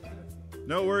 14.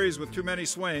 No worries with too many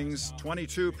swings.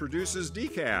 22 produces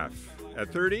decaf.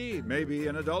 At 30, maybe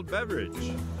an adult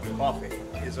beverage. Coffee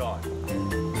is on.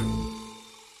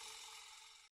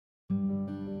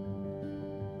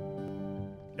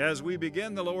 As we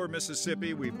begin the lower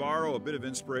Mississippi, we borrow a bit of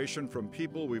inspiration from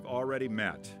people we've already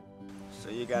met. So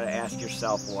you got to ask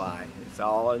yourself why. It's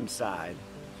all inside.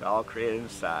 It's all created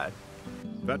inside.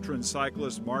 Veteran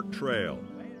cyclist Mark Trail,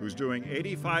 who's doing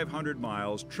 8,500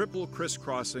 miles, triple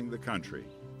crisscrossing the country.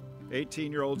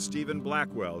 18-year-old Stephen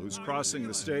Blackwell, who's crossing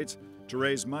the states to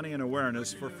raise money and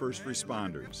awareness for first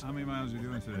responders. How many miles are you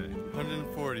doing today?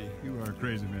 140. You are a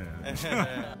crazy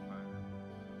man.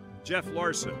 Jeff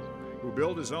Larson, who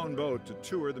built his own boat to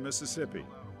tour the Mississippi.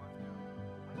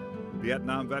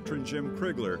 Vietnam veteran Jim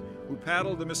Krigler, who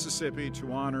paddled the Mississippi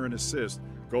to honor and assist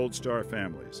Gold Star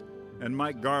families. And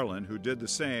Mike Garland, who did the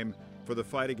same for the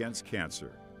fight against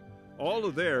cancer. All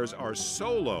of theirs are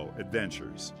solo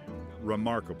adventures.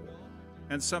 Remarkable.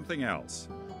 And something else.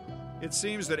 It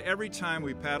seems that every time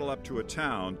we paddle up to a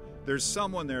town, there's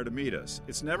someone there to meet us.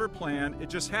 It's never planned, it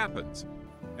just happens.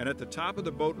 And at the top of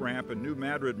the boat ramp in New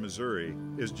Madrid, Missouri,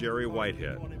 is Jerry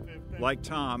Whitehead. Like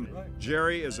Tom,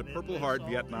 Jerry is a Purple Heart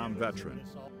Vietnam veteran.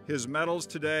 His medals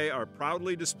today are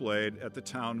proudly displayed at the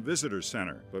town visitor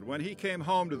center. But when he came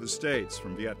home to the States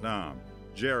from Vietnam,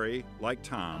 Jerry, like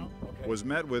Tom, was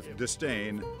met with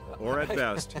disdain or at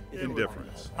best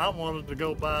indifference. I wanted to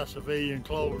go buy civilian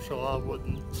clothes so I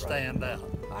wouldn't stand out.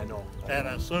 I know. And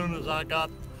as soon as I got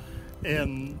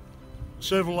in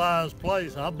civilized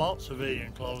place, I bought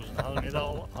civilian clothes and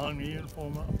hung the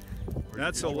uniform up.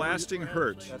 That's a lasting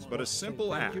hurt, but a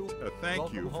simple act, a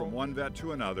thank you from one vet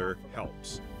to another,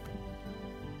 helps.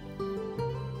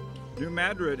 New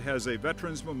Madrid has a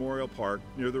Veterans Memorial Park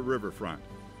near the riverfront.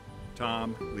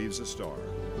 Tom leaves a star.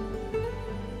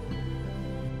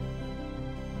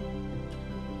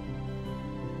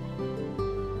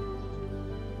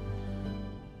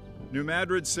 New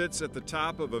Madrid sits at the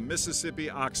top of a Mississippi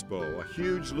oxbow, a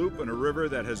huge loop in a river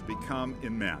that has become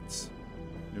immense.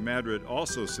 New Madrid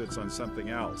also sits on something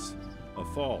else, a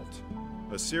fault.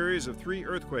 A series of 3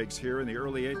 earthquakes here in the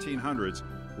early 1800s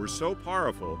were so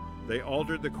powerful they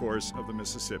altered the course of the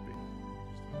Mississippi.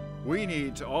 We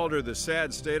need to alter the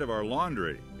sad state of our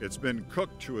laundry. It's been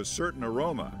cooked to a certain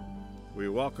aroma. We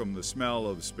welcome the smell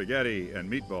of spaghetti and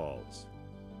meatballs.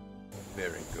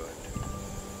 Very good.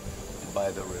 By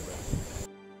the river.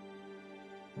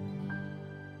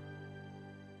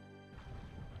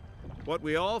 What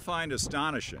we all find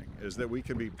astonishing is that we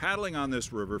can be paddling on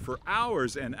this river for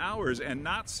hours and hours and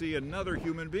not see another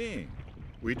human being.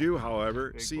 We do,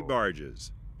 however, see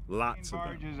barges. Lots of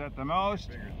them. Barges at the most.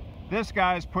 This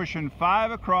guy's pushing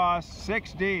 5 across,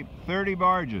 6 deep, 30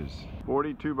 barges.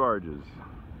 42 barges.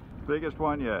 Biggest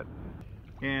one yet.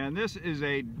 And this is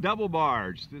a double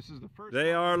barge. This is the first.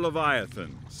 They are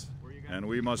Leviathans, and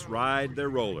we must ride their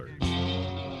rollers.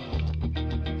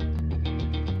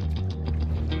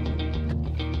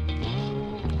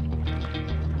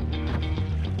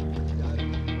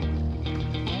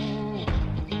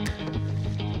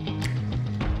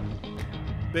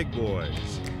 Big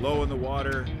boys, low in the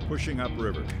water, pushing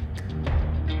upriver.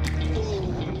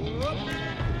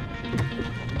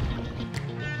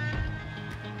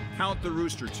 Count the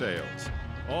rooster tails.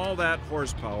 All that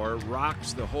horsepower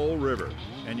rocks the whole river,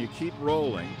 and you keep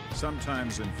rolling,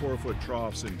 sometimes in 4-foot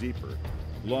troughs and deeper,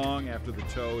 long after the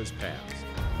tow is passed.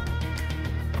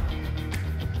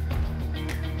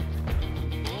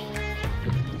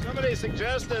 Somebody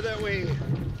suggested that we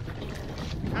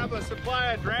have a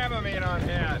supply of Dramamine on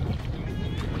hand.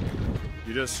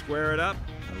 You just square it up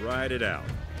and ride it out.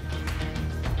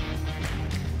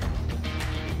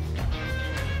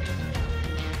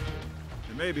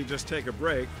 And maybe just take a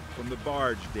break from the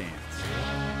barge dance.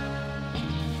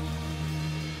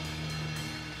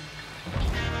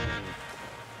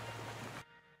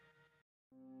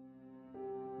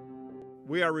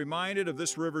 we are reminded of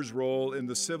this river's role in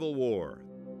the Civil War,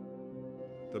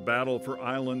 the battle for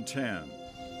Island 10,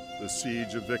 the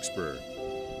siege of Vicksburg,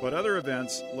 but other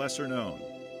events lesser known.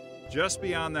 Just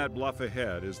beyond that bluff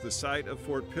ahead is the site of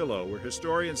Fort Pillow, where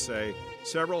historians say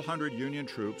several hundred Union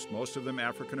troops, most of them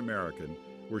African American,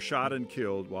 were shot and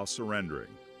killed while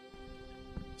surrendering.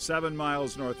 7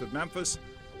 miles north of Memphis,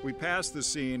 we pass the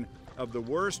scene of the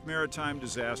worst maritime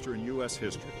disaster in U.S.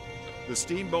 history. The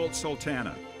steamboat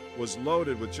Sultana was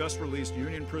loaded with just released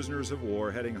Union prisoners of war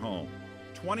heading home.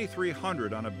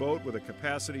 2,300 on a boat with a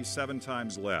capacity 7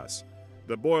 times less.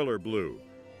 The boiler blew.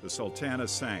 The Sultana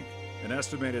sank. An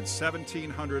estimated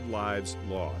 1,700 lives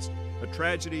lost. A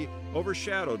tragedy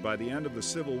overshadowed by the end of the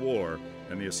Civil War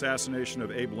and the assassination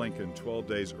of Abe Lincoln 12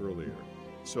 days earlier.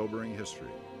 Sobering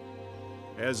history.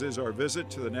 As is our visit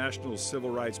to the National Civil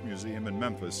Rights Museum in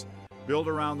Memphis, built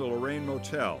around the Lorraine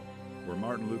Motel, where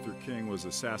Martin Luther King was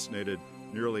assassinated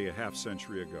nearly a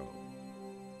half-century ago.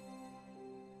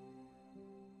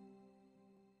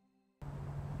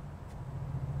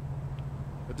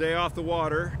 A day off the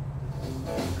water.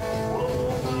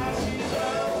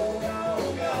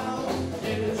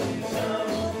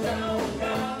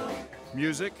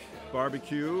 Music,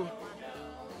 barbecue,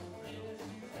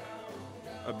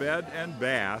 a bed and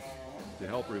bath to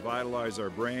help revitalize our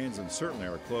brains and certainly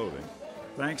our clothing,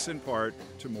 thanks in part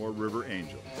to more river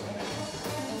angels.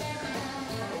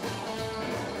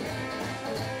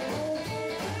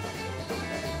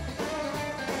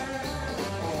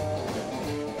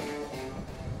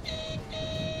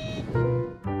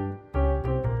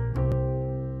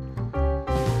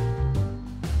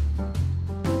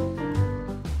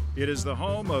 It is the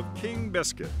home of King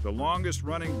Biscuit, the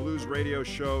longest-running blues radio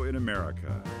show in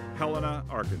America, Helena,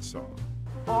 Arkansas.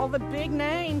 All the big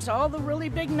names, all the really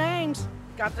big names,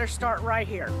 got their start right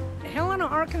here. Helena,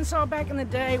 Arkansas back in the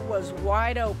day was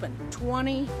wide open,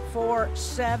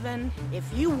 24/7.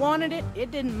 If you wanted it,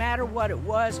 it didn't matter what it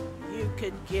was, you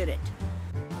could get it.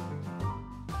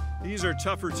 These are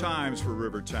tougher times for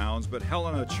river towns, but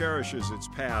Helena cherishes its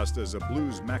past as a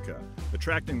blues mecca,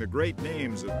 attracting the great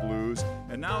names of blues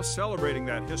and now celebrating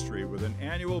that history with an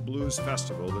annual blues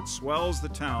festival that swells the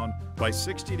town by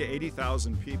 60 to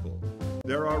 80,000 people.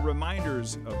 There are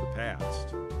reminders of the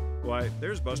past. Why,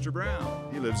 there's Buster Brown.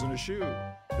 He lives in a shoe.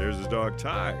 There's his dog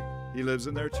Ty. He lives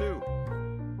in there too.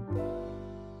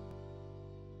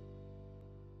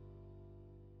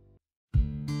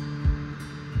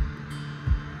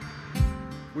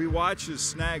 We watch as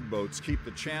snag boats keep the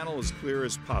channel as clear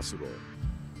as possible.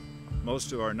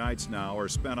 Most of our nights now are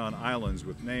spent on islands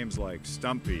with names like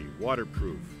Stumpy,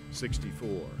 Waterproof,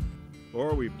 64.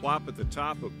 Or we plop at the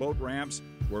top of boat ramps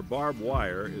where barbed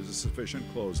wire is a sufficient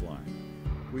clothesline.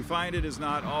 We find it is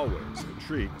not always a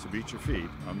treat to beat your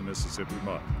feet on the Mississippi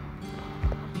mud.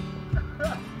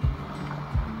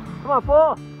 Come on,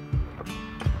 Paul!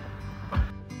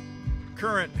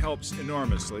 Current helps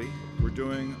enormously. We're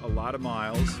doing a lot of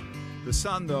miles. The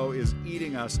sun, though, is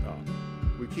eating us up.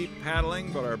 We keep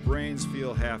paddling, but our brains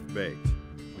feel half-baked.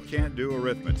 We can't do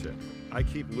arithmetic. I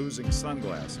keep losing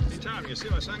sunglasses. Hey, Tom, you see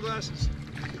my sunglasses?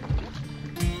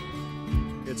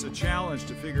 It's a challenge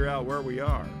to figure out where we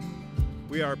are.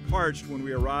 We are parched when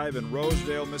we arrive in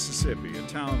Rosedale, Mississippi, a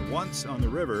town once on the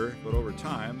river, but over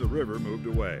time, the river moved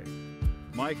away.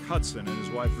 Mike Hudson and his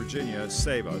wife Virginia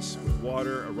save us with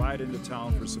water, a ride into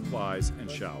town for supplies, and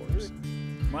showers.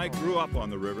 Mike grew up on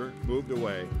the river, moved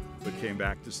away, but came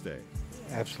back to stay.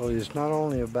 Absolutely. It's not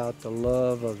only about the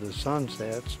love of the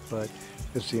sunsets, but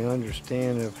it's the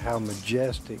understanding of how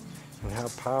majestic and how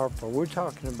powerful. We're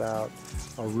talking about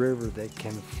a river that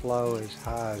can flow as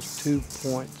high as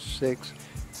 2.6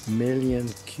 million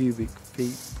cubic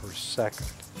feet per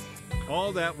second.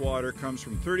 All that water comes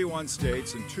from 31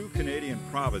 states and 2 Canadian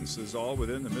provinces, all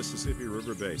within the Mississippi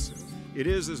River Basin. It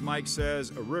is, as Mike says,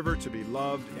 a river to be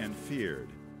loved and feared.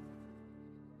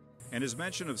 And his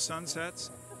mention of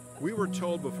sunsets, we were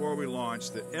told before we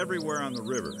launched that everywhere on the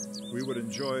river we would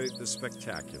enjoy the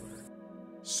spectacular.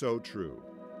 So true.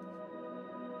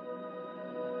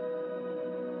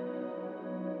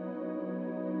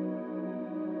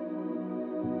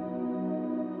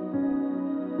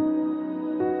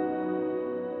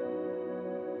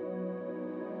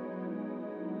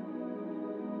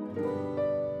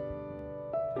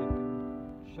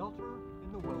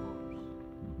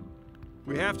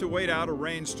 We have to wait out a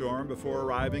rainstorm before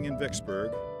arriving in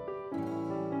Vicksburg.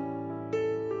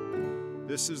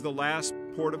 This is the last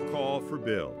port of call for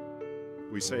Bill.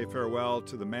 We say farewell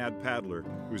to the mad paddler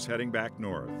who's heading back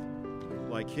north.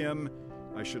 Like him,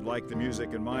 I should like the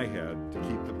music in my head to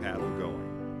keep the paddle going.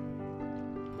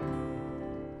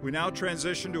 We now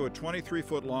transition to a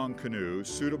 23-foot-long canoe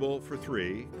suitable for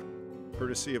 3,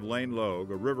 courtesy of Lane Logue,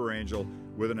 a river angel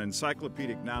with an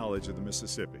encyclopedic knowledge of the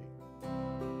Mississippi.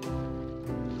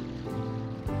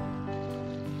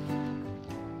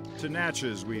 To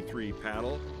Natchez we 3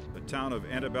 paddle, a town of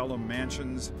antebellum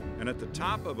mansions, and at the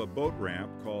top of a boat ramp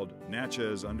called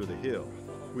Natchez Under the Hill,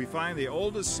 we find the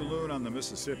oldest saloon on the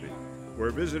Mississippi,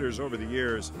 where visitors over the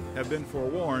years have been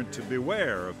forewarned to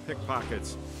beware of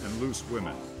pickpockets and loose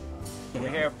women. We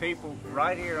have people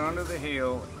right here under the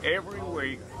hill every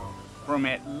week from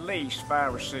at least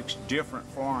 5 or 6 different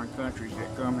foreign countries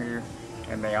that come here,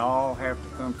 and they all have to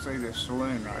come see this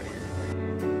saloon right here.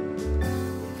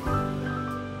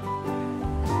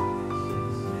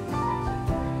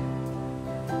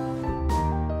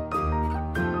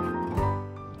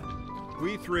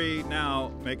 We 3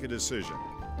 now make a decision.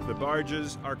 The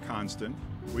barges are constant.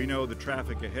 We know the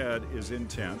traffic ahead is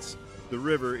intense. The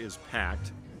river is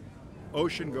packed.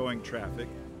 Ocean-going traffic,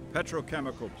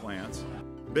 petrochemical plants,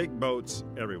 big boats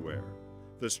everywhere.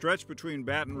 The stretch between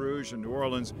Baton Rouge and New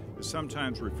Orleans is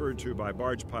sometimes referred to by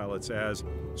barge pilots as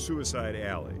Suicide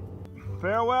Alley.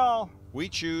 Farewell. We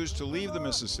choose to leave the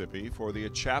Mississippi for the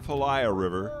Atchafalaya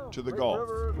River to the Gulf.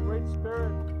 River, Great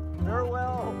Spirit,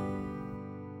 farewell.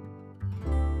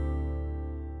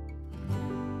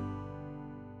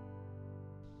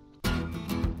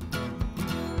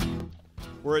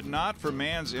 Were it not for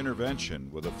man's intervention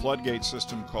with a floodgate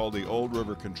system called the Old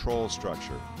River Control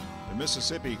Structure, the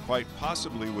Mississippi quite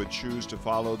possibly would choose to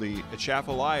follow the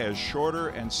Atchafalaya's shorter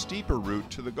and steeper route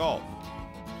to the Gulf.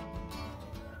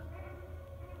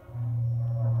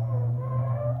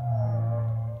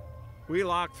 We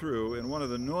lock through in one of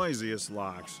the noisiest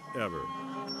locks ever.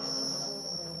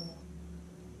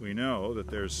 We know that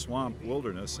there's swamp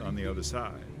wilderness on the other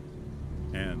side,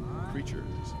 and creatures.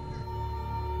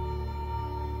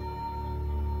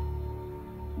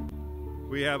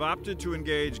 We have opted to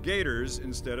engage gators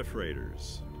instead of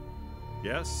freighters.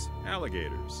 Yes,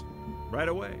 alligators, right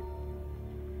away.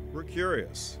 We're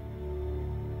curious.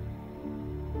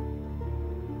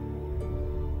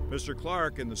 Mr.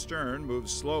 Clark in the stern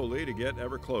moves slowly to get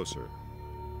ever closer.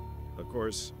 Of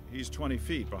course, he's 20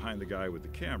 feet behind the guy with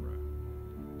the camera.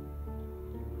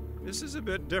 This is a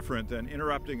bit different than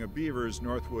interrupting a beaver's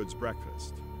Northwoods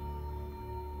breakfast.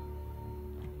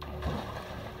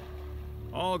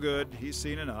 All good, he's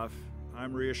seen enough.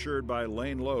 I'm reassured by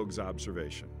Lane Logue's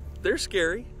observation. They're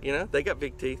scary, you know, they got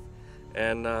big teeth,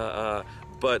 and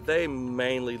but they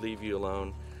mainly leave you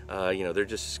alone. You know, they're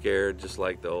just scared, just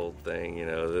like the old thing, you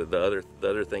know, the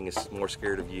other thing is more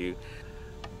scared of you.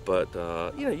 But,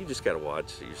 you know, you just got to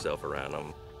watch yourself around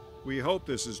them. We hope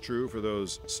this is true for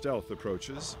those stealth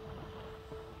approaches.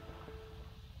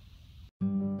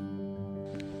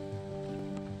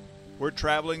 We're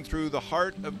traveling through the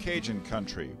heart of Cajun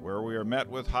country, where we are met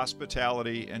with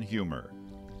hospitality and humor.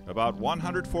 About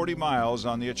 140 miles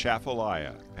on the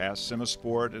Atchafalaya, past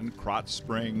Simisport and Krotz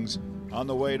Springs, on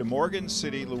the way to Morgan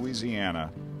City,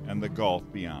 Louisiana, and the Gulf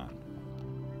beyond.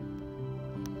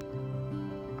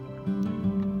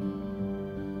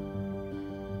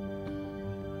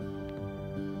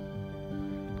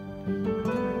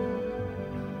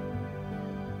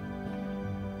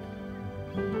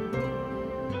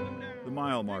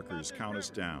 Mile markers count us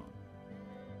down.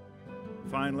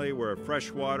 Finally, where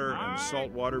freshwater and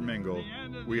saltwater mingle,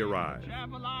 we arrive.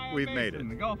 We've made it. In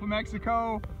the Gulf of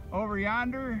Mexico, over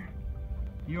yonder,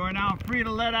 you are now free to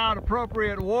let out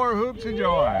appropriate war whoops of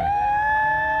joy.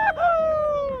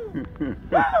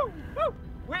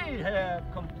 We have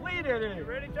completed it.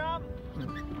 Ready, Tom?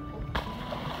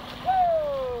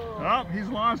 Oh, he's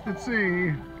lost at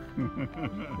sea.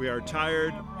 We are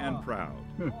tired and proud.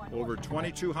 Over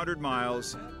 2,200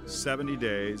 miles, 70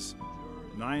 days,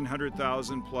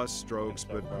 900,000 plus strokes,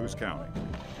 but who's counting?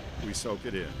 We soak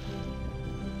it in.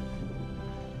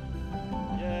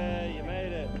 Yeah, you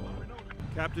made it.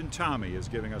 Captain Tommy is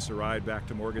giving us a ride back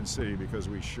to Morgan City because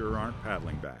we sure aren't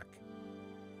paddling back.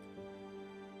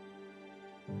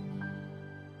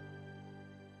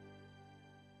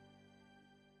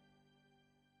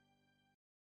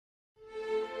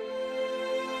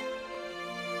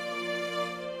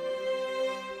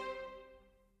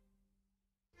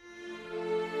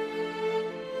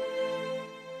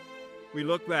 We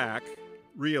look back,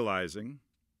 realizing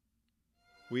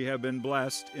we have been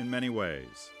blessed in many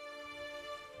ways.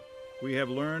 We have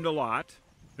learned a lot,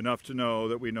 enough to know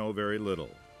that we know very little.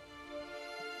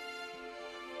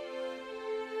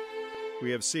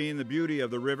 We have seen the beauty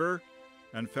of the river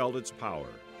and felt its power.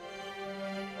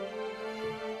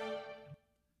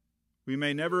 We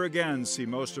may never again see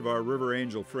most of our river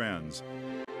angel friends,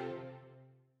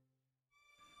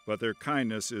 but their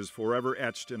kindness is forever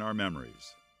etched in our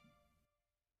memories.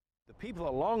 The people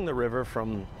along the river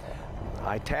from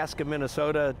Itasca,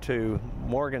 Minnesota to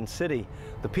Morgan City,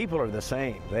 the people are the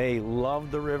same. They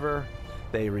love the river,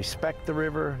 they respect the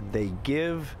river, they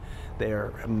give,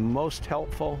 they're most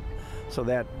helpful, so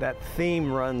that theme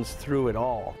runs through it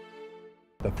all.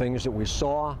 The things that we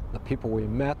saw, the people we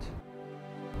met,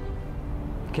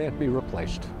 can't be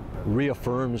replaced.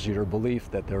 Reaffirms your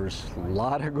belief that there's a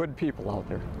lot of good people out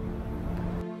there.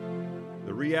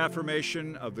 The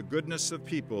reaffirmation of the goodness of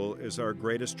people is our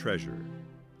greatest treasure.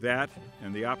 That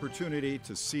and the opportunity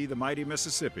to see the mighty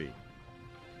Mississippi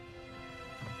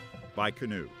by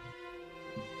canoe.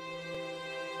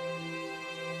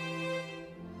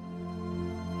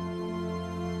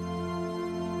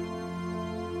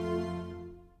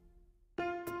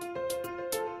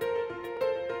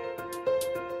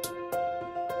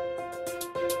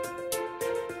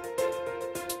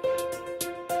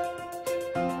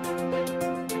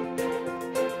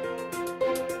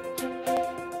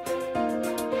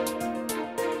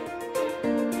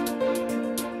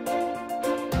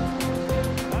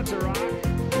 That's a rock.